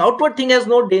outward thing. Outward thing has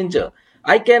no danger.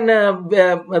 I can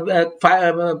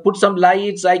put some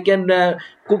lights, I can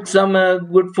cook some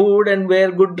good food and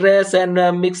wear good dress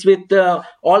and mix with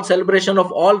all celebration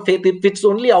of all faith. If it's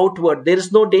only outward, there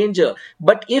is no danger.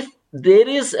 But if there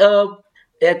is a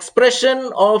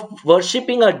expression of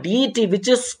worshipping a deity, which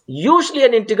is usually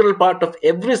an integral part of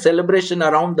every celebration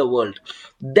around the world,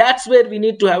 that's where we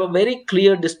need to have a very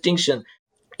clear distinction.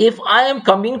 if I am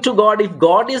coming to God, if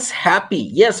God is happy,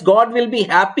 yes, God will be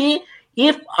happy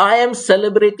if I am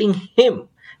celebrating Him.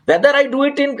 Whether I do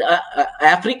it in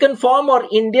African form or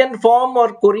Indian form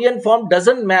or Korean form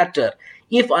doesn't matter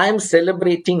if I am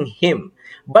celebrating Him.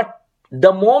 But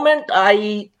the moment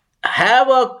I have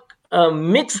a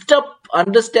mixed up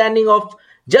understanding of,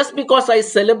 just because I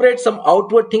celebrate some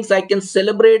outward things, I can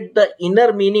celebrate the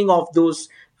inner meaning of those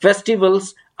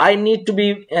festivals. I need to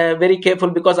be very careful,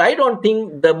 because I don't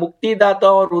think the Muktidata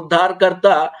or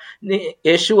Uddharkarta,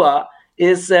 Yeshua,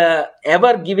 is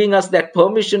ever giving us that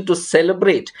permission to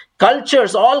celebrate.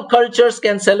 Cultures, all cultures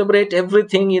can celebrate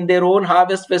everything in their own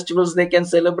harvest festivals. They can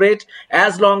celebrate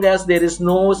as long as there is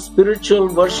no spiritual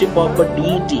worship of a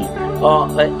deity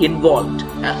involved.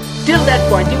 Till that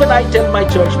point, even I tell my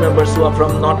church members who are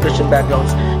from non-Christian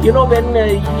backgrounds, when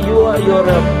you're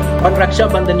on Raksha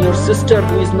Bandhan, your sister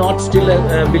who is not still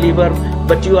a believer,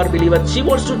 but you are a believer, she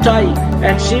wants to tie,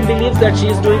 and she believes that she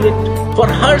is doing it for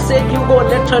her sake. You go,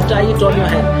 let her tie it on your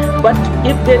hand. But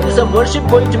if there is a worship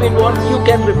going to be involved, you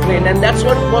can refrain, and that's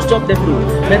what most of them do.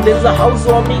 When there is a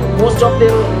housewarming, most of their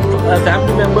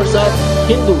family members are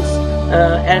Hindus.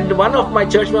 And one of my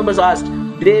church members asked,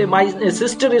 my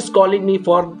sister is calling me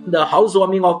for the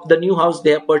housewarming of the new house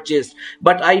they have purchased,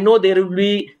 but I know there will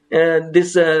be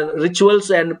this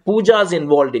rituals and pujas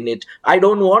involved in it. I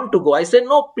don't want to go. I said,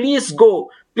 no, please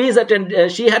go. Please attend.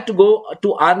 She had to go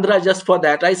to Andhra just for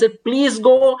that. I said, please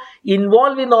go,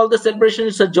 involve in all the celebration.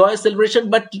 It's a joyous celebration,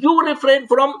 but you refrain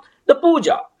from the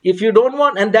puja if you don't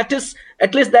want. And that is,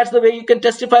 at least that's the way you can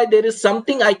testify. There is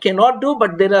something I cannot do,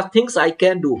 but there are things I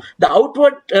can do. The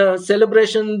outward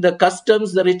celebration, the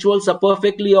customs, the rituals are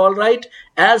perfectly all right,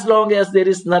 as long as there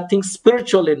is nothing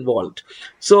spiritual involved.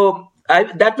 So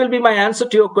that will be my answer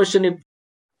to your question.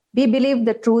 We believe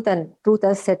the truth, and truth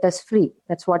has set us free.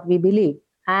 That's what we believe.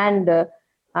 And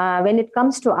when it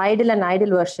comes to idol and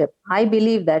idol worship, I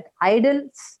believe that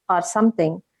idols are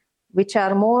something which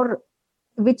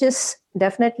is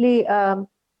definitely,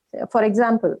 for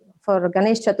example, for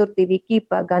Ganesh Chaturthi, we keep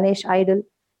a Ganesh idol.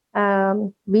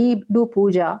 We do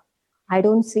puja. I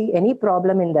don't see any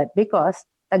problem in that, because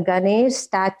the Ganesh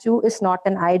statue is not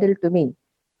an idol to me.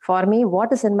 For me,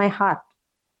 what is in my heart?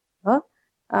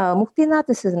 Muktinath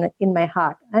is in my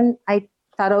heart, and I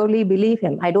thoroughly believe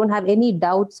him. I don't have any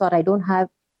doubts, or I don't have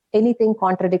anything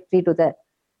contradictory to that.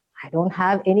 I don't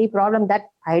have any problem. That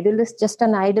idol is just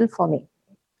an idol for me.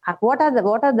 What are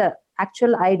the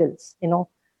actual idols? The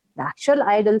actual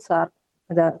idols are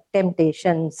the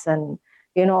temptations, and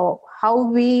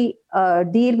how we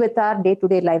deal with our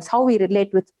day-to-day lives, how we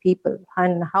relate with people,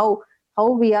 and how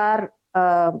we are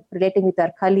relating with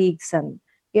our colleagues, and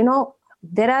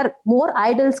there are more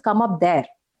idols come up there.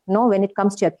 When it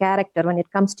comes to your character, when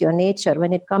it comes to your nature,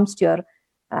 when it comes to your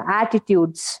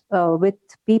attitudes with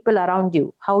people around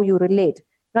you, how you relate.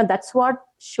 That's what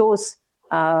shows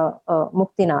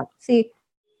Muktinath. See,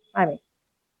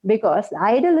 because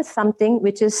idol is something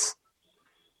which is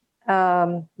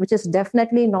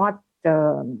definitely not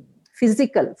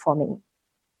physical for me.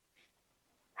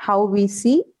 How we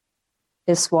see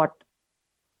is what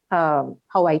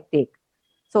how I take.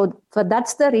 So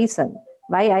that's the reason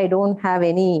why I don't have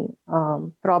any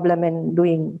problem in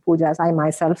doing pujas. I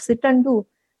myself sit and do.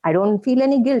 I don't feel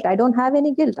any guilt. I don't have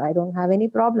any guilt. I don't have any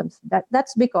problems.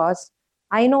 That's because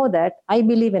I know that I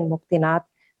believe in Muktinath,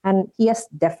 and he has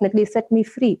definitely set me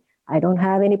free. I don't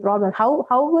have any problem. How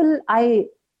will I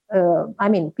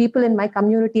people in my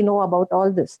community know about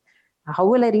all this? How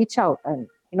will I reach out? And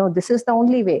this is the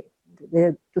only way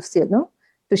to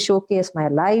showcase my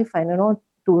life, and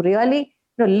to really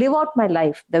live out my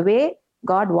life the way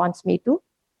God wants me to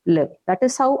live. That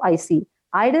is how I see.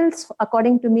 Idols,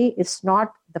 according to me, is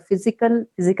not the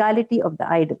physicality of the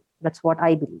idol. That's what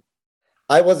I believe.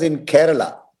 I was in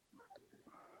Kerala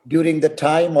during the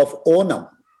time of Onam,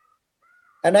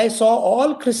 and I saw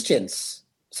all Christians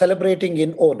celebrating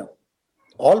in Onam,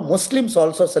 all Muslims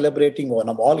also celebrating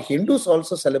Onam, all Hindus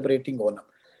also celebrating Onam.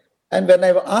 And when I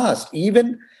asked,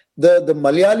 even the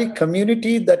Malayali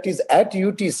community that is at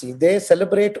UTC, they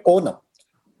celebrate Onam.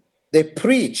 They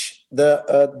preach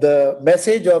the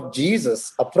message of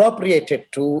Jesus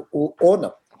appropriated to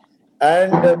Onam.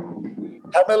 And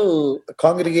Tamil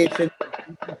congregation,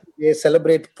 they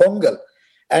celebrate Pongal,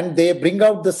 and they bring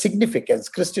out the significance,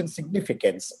 Christian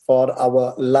significance for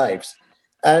our lives.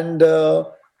 And from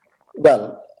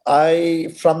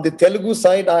the Telugu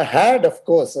side, I had, of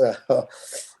course,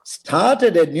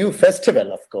 started a new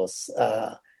festival, of course,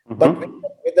 but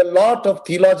with a lot of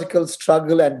theological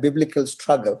struggle and biblical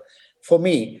struggle for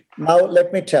me. Now,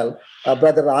 let me tell,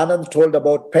 Brother Anand told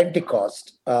about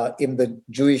Pentecost in the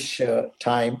Jewish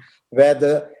time. where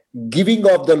the giving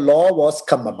of the law was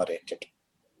commemorated.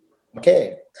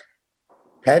 Okay.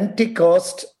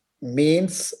 Pentecost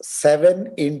means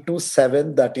 7 into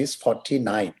 7, that is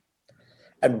 49.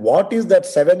 And what is that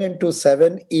 7 into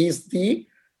 7 is the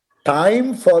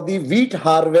time for the wheat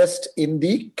harvest in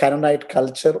the Canaanite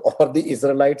culture or the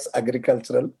Israelites'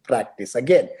 agricultural practice.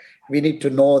 Again, we need to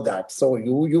know that. So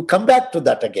you come back to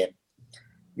that again.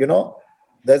 You know,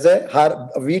 there's a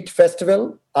wheat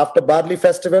festival. After barley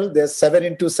festival, there's 7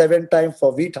 into 7 time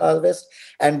for wheat harvest.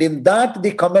 And in that,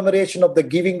 the commemoration of the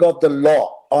giving of the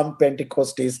law on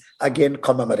Pentecost is again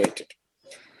commemorated.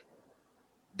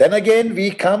 Then again,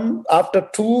 we come after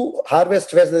 2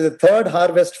 harvest festivals, the 3rd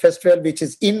harvest festival, which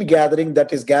is ingathering,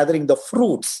 that is gathering the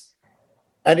fruits.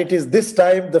 And it is this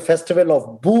time the festival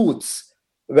of booths,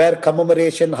 where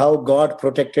commemoration how God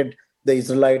protected the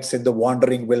Israelites in the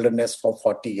wandering wilderness for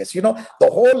 40 years. You know, the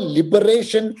whole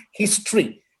liberation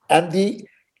history and the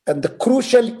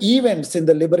crucial events in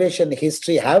the liberation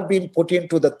history have been put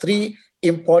into the 3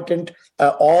 important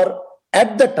or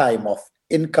at the time of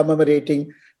in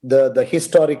commemorating the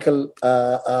historical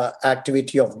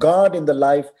activity of God in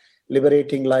the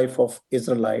liberating life of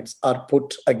Israelites are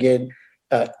put again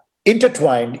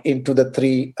intertwined into the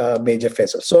 3 major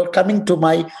phases. So coming to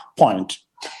my point,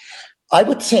 I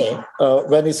would say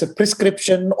when it's a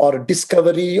prescription or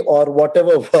discovery or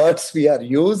whatever words we are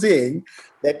using,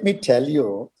 let me tell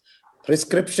you,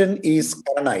 prescription is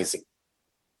canonizing.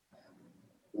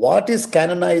 What is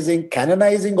canonizing?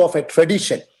 Canonizing of a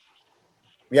tradition.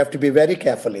 We have to be very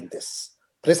careful in this.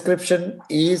 Prescription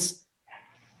is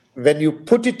when you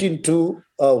put it into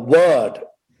a word,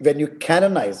 when you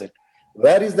canonize it.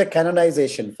 Where is the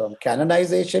canonization from?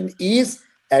 Canonization is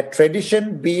a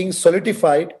tradition being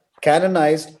solidified,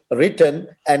 canonized, written,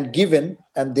 and given,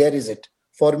 and there is it.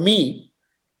 For me,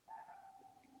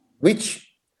 which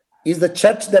is the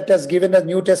church that has given a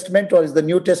New Testament, or is the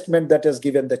New Testament that has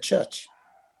given the church?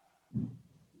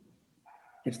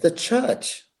 It's the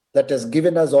church that has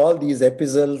given us all these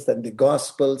epistles and the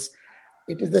gospels.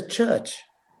 It is the church.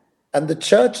 And the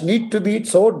church needs to be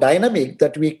so dynamic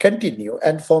that we continue.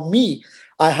 And for me,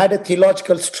 I had a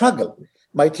theological struggle.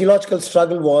 My theological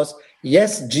struggle was,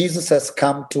 yes, Jesus has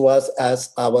come to us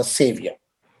as our Savior.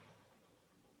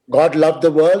 God loved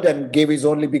the world and gave his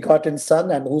only begotten Son,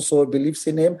 and whoso believes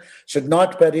in him should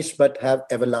not perish but have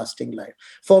everlasting life.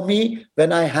 For me,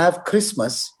 when I have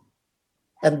Christmas,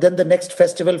 and then the next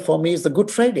festival for me is the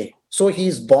Good Friday. So he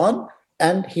is born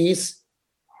and he's,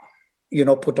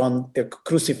 put on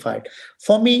crucified.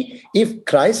 For me, if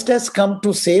Christ has come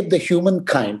to save the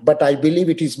humankind, but I believe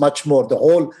it is much more, the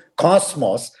whole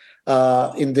cosmos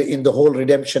in the whole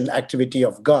redemption activity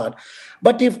of God.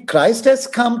 But if Christ has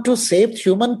come to save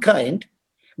humankind,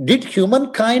 did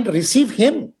humankind receive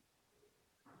him?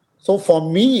 So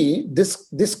for me,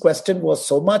 this question was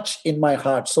so much in my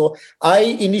heart. So I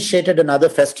initiated another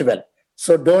festival.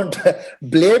 So don't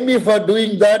blame me for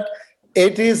doing that.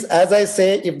 It is, as I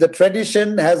say, if the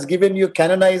tradition has given you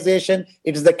canonization,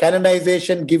 it is the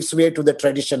canonization gives way to the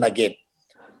tradition again.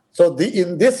 So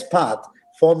in this path,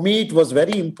 for me, it was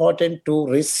very important to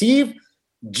receive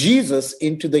Jesus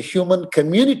into the human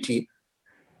community,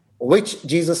 which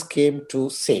Jesus came to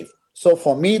save. So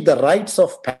for me, the rites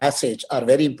of passage are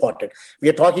very important. We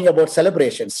are talking about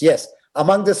celebrations. Yes,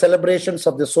 among the celebrations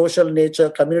of the social nature,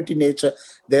 community nature,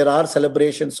 there are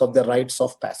celebrations of the rites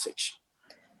of passage.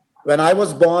 When I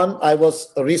was born, I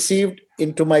was received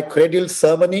into my cradle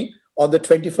ceremony on the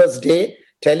 21st day,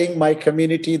 telling my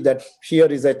community that here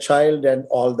is a child and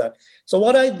all that. So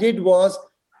what I did was,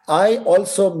 I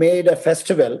also made a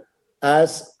festival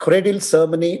as cradle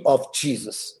ceremony of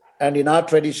Jesus. And in our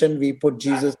tradition, we put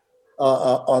Jesus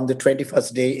on the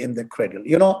 21st day in the cradle.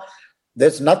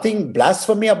 There's nothing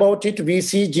blasphemy about it. We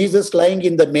see Jesus lying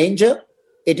in the manger.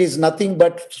 It is nothing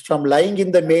but from lying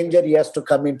in the manger, he has to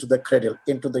come into the cradle,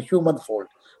 into the human fold,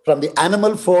 from the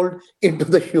animal fold into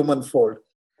the human fold.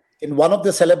 In one of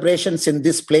the celebrations in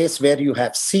this place where you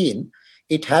have seen,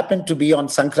 it happened to be on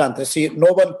Sankranti. See,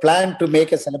 no one planned to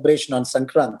make a celebration on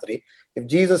Sankranti. If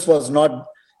Jesus was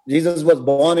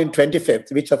born in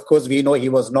 25th, which of course we know he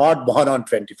was not born on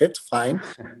 25th, fine.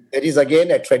 There is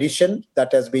again a tradition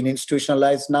that has been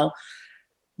institutionalized now.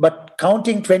 But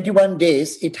counting 21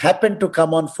 days, it happened to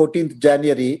come on 14th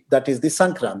January, that is the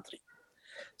Sankranti.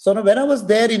 So now when I was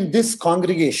there in this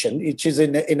congregation, which is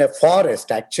in a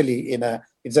forest, actually,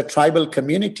 it's a tribal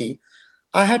community,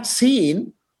 I had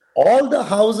seen all the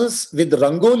houses with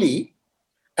Rangoli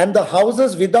and the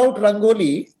houses without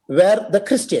Rangoli were the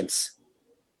Christians.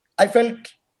 I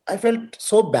felt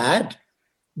so bad.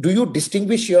 Do you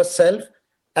distinguish yourself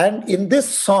And in this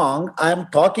song, I am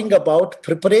talking about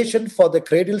preparation for the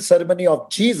cradle ceremony of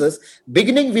Jesus,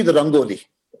 beginning with Rangoli.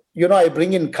 I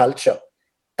bring in culture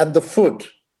and the food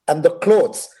and the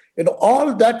clothes,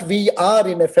 all that we are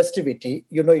in a festivity,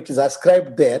 it is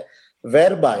ascribed there,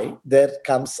 whereby there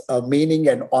comes a meaning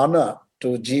and honor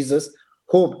to Jesus,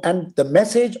 and the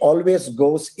message always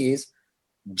goes is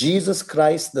Jesus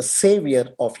Christ, the Savior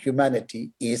of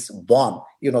humanity, is born.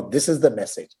 This is the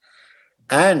message.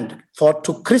 And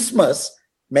to Christmas,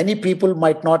 many people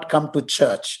might not come to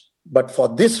church, but for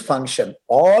this function,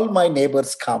 all my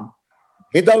neighbors come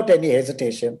without any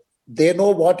hesitation. They know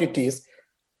what it is,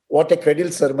 what a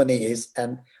cradle ceremony is,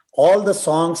 and all the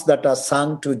songs that are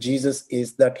sung to Jesus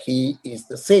is that he is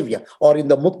the Savior, or in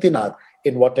the Muktinad,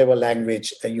 in whatever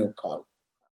language you call.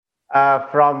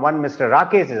 From one Mr.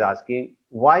 Rakesh is asking,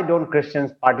 why don't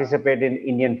Christians participate in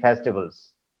Indian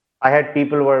festivals? I had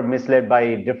people were misled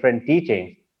by different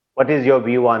teachings. What is your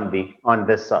view on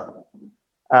this, sir?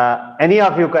 Any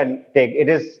of you can take it.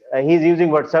 He's using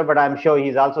word sir, but I'm sure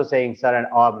he's also saying sir and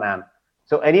or ma'am.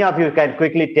 So any of you can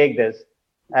quickly take this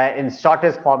in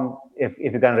shortest form if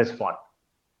you can respond.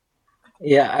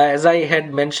 Yeah, as I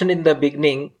had mentioned in the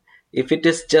beginning, if it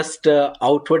is just an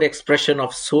outward expression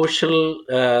of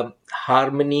social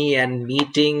harmony and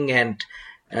meeting, and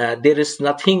there is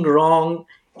nothing wrong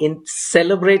in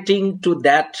celebrating to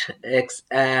that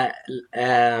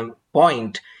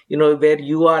point, where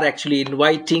you are actually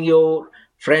inviting your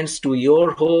friends to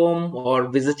your home or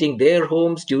visiting their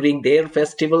homes during their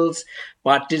festivals,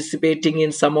 participating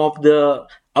in some of the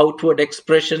outward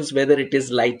expressions, whether it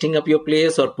is lighting up your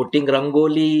place or putting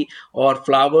rangoli or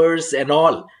flowers and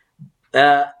all.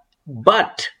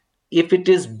 But if it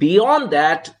is beyond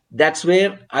that, that's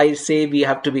where I say we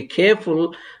have to be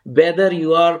careful whether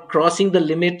you are crossing the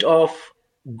limit of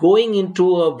going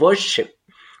into a worship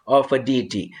of a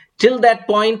deity. Till that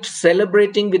point,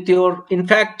 celebrating with in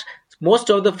fact, most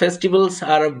of the festivals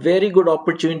are a very good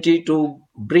opportunity to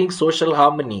bring social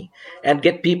harmony and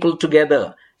get people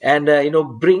together and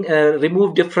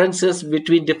remove differences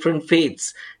between different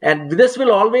faiths. And this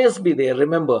will always be there.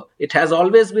 Remember, it has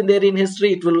always been there in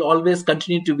history. It will always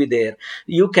continue to be there.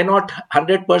 You cannot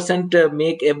 100%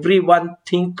 make everyone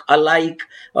think alike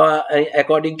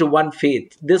according to one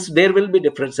faith. There will be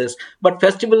differences, but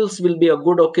festivals will be a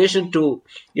good occasion to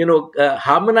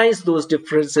harmonize those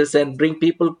differences and bring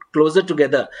people closer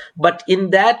together. But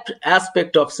in that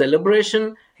aspect of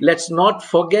celebration, let's not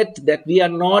forget that we are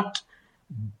not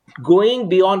going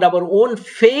beyond our own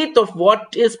faith of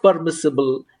what is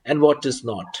permissible and what is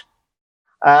not.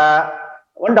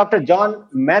 One Dr. John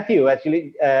Matthew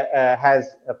actually has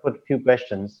put a few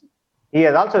questions. He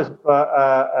has also,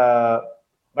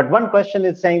 but one question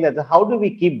is saying that how do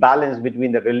we keep balance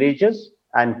between the religious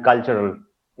and cultural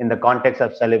in the context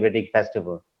of celebrating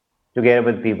festival together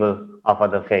with people of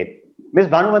other faith? Ms.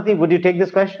 Bhanumati, would you take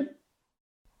this question?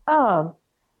 I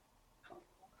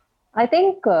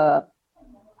think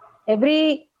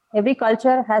every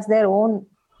culture has their own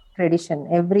tradition.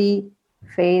 Every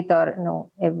faith or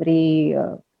every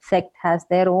sect has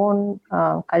their own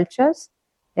cultures,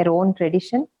 their own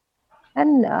tradition,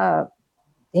 and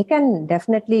they can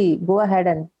definitely go ahead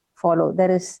and follow.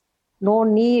 There is no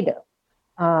need.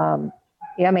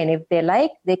 If they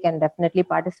like, they can definitely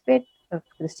participate. If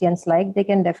Christians like, they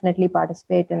can definitely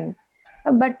participate in.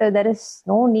 But there is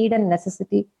no need and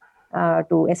necessity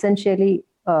to essentially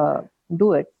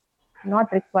do it.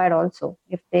 Not required also.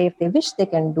 If they wish, they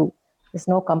can do. There's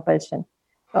no compulsion.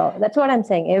 So that's what I'm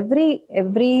saying.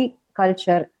 Every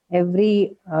culture,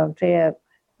 every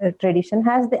tradition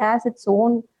has its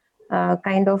own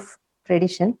kind of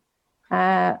tradition,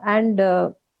 and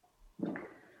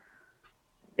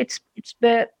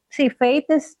faith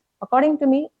is, according to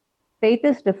me, faith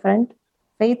is different.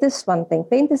 Faith is one thing.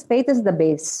 Faith is the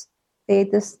base.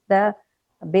 Faith is the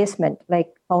basement, like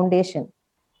foundation.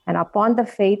 And upon the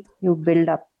faith, you build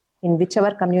up in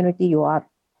whichever community you are.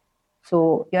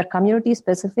 So your community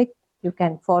specific, you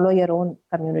can follow your own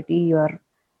community, your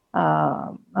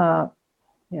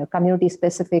community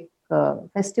specific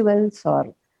festivals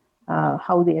or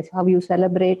how you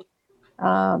celebrate.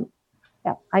 I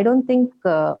don't think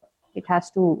it has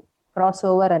to cross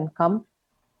over and come.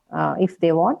 If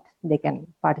they want, they can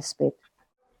participate.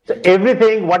 So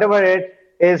everything, whatever it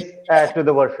is, to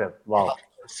the worship. Wow.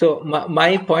 So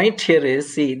my point here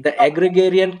is, the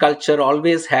agrarian culture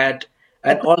always had,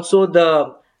 and also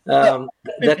the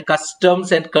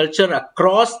customs and culture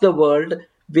across the world,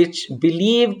 which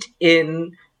believed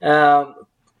in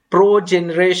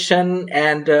pro-generation,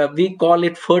 and we call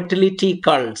it fertility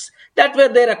cults. That were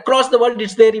there across the world.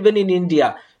 It's there even in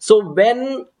India. So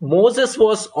when Moses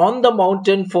was on the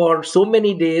mountain for so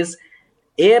many days,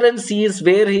 Aaron sees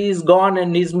where he is gone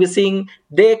and he's missing.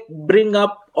 They bring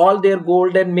up all their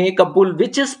gold and make a bull,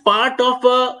 which is part of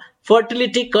a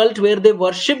fertility cult where they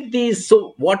worship these.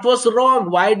 So what was wrong?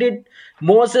 Why did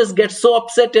Moses get so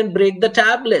upset and break the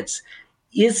tablets?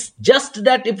 Is just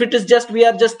that if it is just we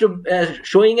are just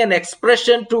showing an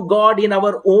expression to God in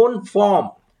our own form,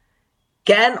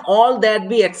 can all that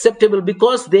be acceptable?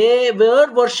 Because they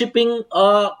were worshipping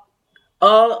a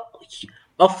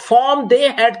form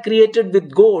they had created with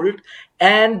gold,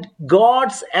 and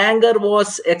God's anger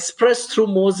was expressed through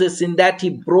Moses in that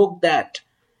he broke that.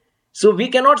 So we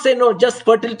cannot say, no, just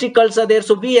fertility cults are there,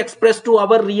 so we express to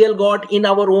our real God in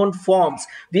our own forms.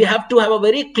 We have to have a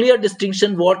very clear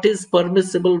distinction, what is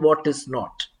permissible, what is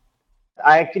not.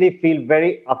 I actually feel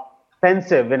very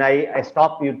offensive when I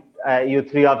stop you, you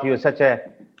three of you,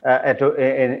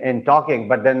 in talking.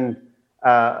 But then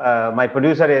my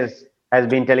producer has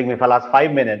been telling me for the last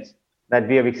 5 minutes that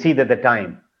we have exceeded the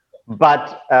time.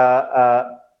 But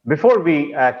before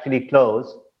we actually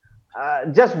close,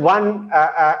 just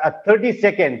 30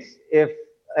 seconds,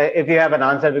 if you have an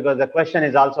answer, because the question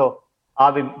is also,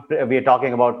 we are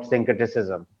talking about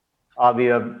syncretism, or we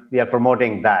are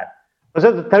promoting that.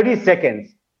 So the 30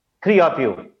 seconds, three of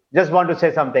you just want to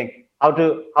say something, how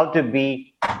to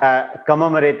be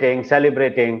commemorating,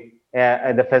 celebrating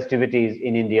the festivities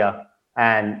in India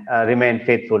and remain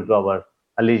faithful to our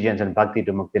allegiance and bhakti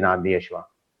to Muktinath Yeshua.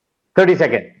 30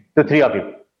 seconds to three of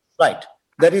you. Right.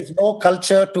 There is no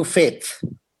culture to faith.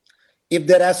 If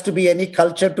there has to be any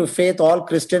culture to faith, all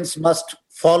Christians must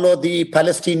follow the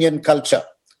Palestinian culture.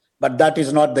 But that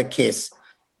is not the case.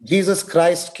 Jesus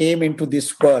Christ came into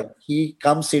this world. He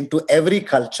comes into every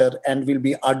culture and will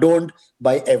be adorned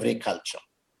by every culture.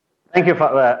 Thank you,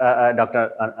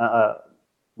 Dr.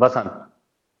 Vasant.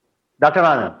 Dr.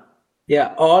 Anand.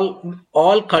 Yeah,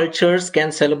 all cultures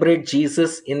can celebrate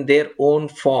Jesus in their own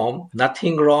form.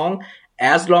 Nothing wrong,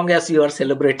 as long as you are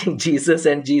celebrating Jesus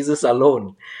and Jesus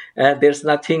alone. There's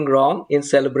nothing wrong in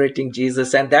celebrating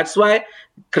Jesus. And that's why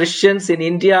Christians in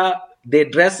India, they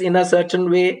dress in a certain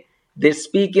way. They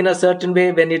speak in a certain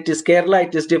way. When it is Kerala,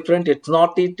 it is different. It's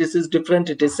Northeast, this is different.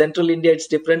 It is Central India, it's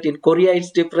different. In Korea,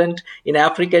 it's different. In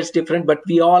Africa, it's different. But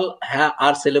we all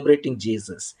are celebrating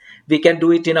Jesus. We can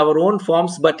do it in our own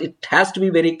forms, but it has to be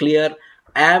very clear.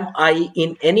 Am I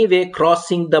in any way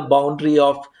crossing the boundary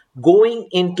of going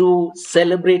into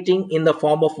celebrating in the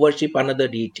form of worship another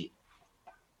deity?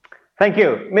 Thank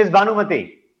you. Ms.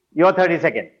 Bhanumati, your 30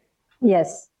 seconds.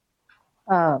 Yes.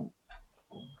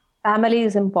 Family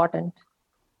is important.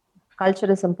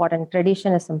 Culture is important.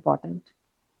 Tradition is important.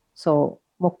 So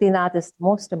Muktinath is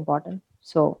most important.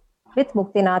 So with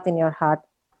Muktinath in your heart,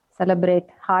 celebrate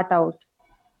heart out.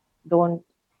 Don't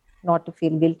not to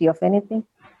feel guilty of anything.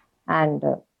 And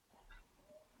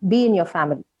be in your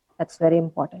family. That's very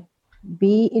important.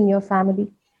 Be in your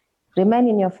family. Remain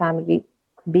in your family.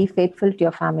 Be faithful to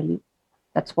your family.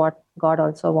 That's what God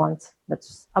also wants.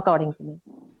 That's according to me.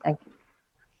 Thank you.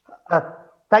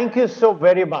 Thank you so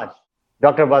very much,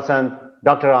 Dr. Vasant,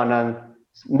 Dr. Anand,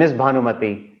 Ms.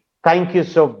 Bhanumati. Thank you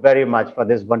so very much for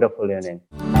this wonderful evening.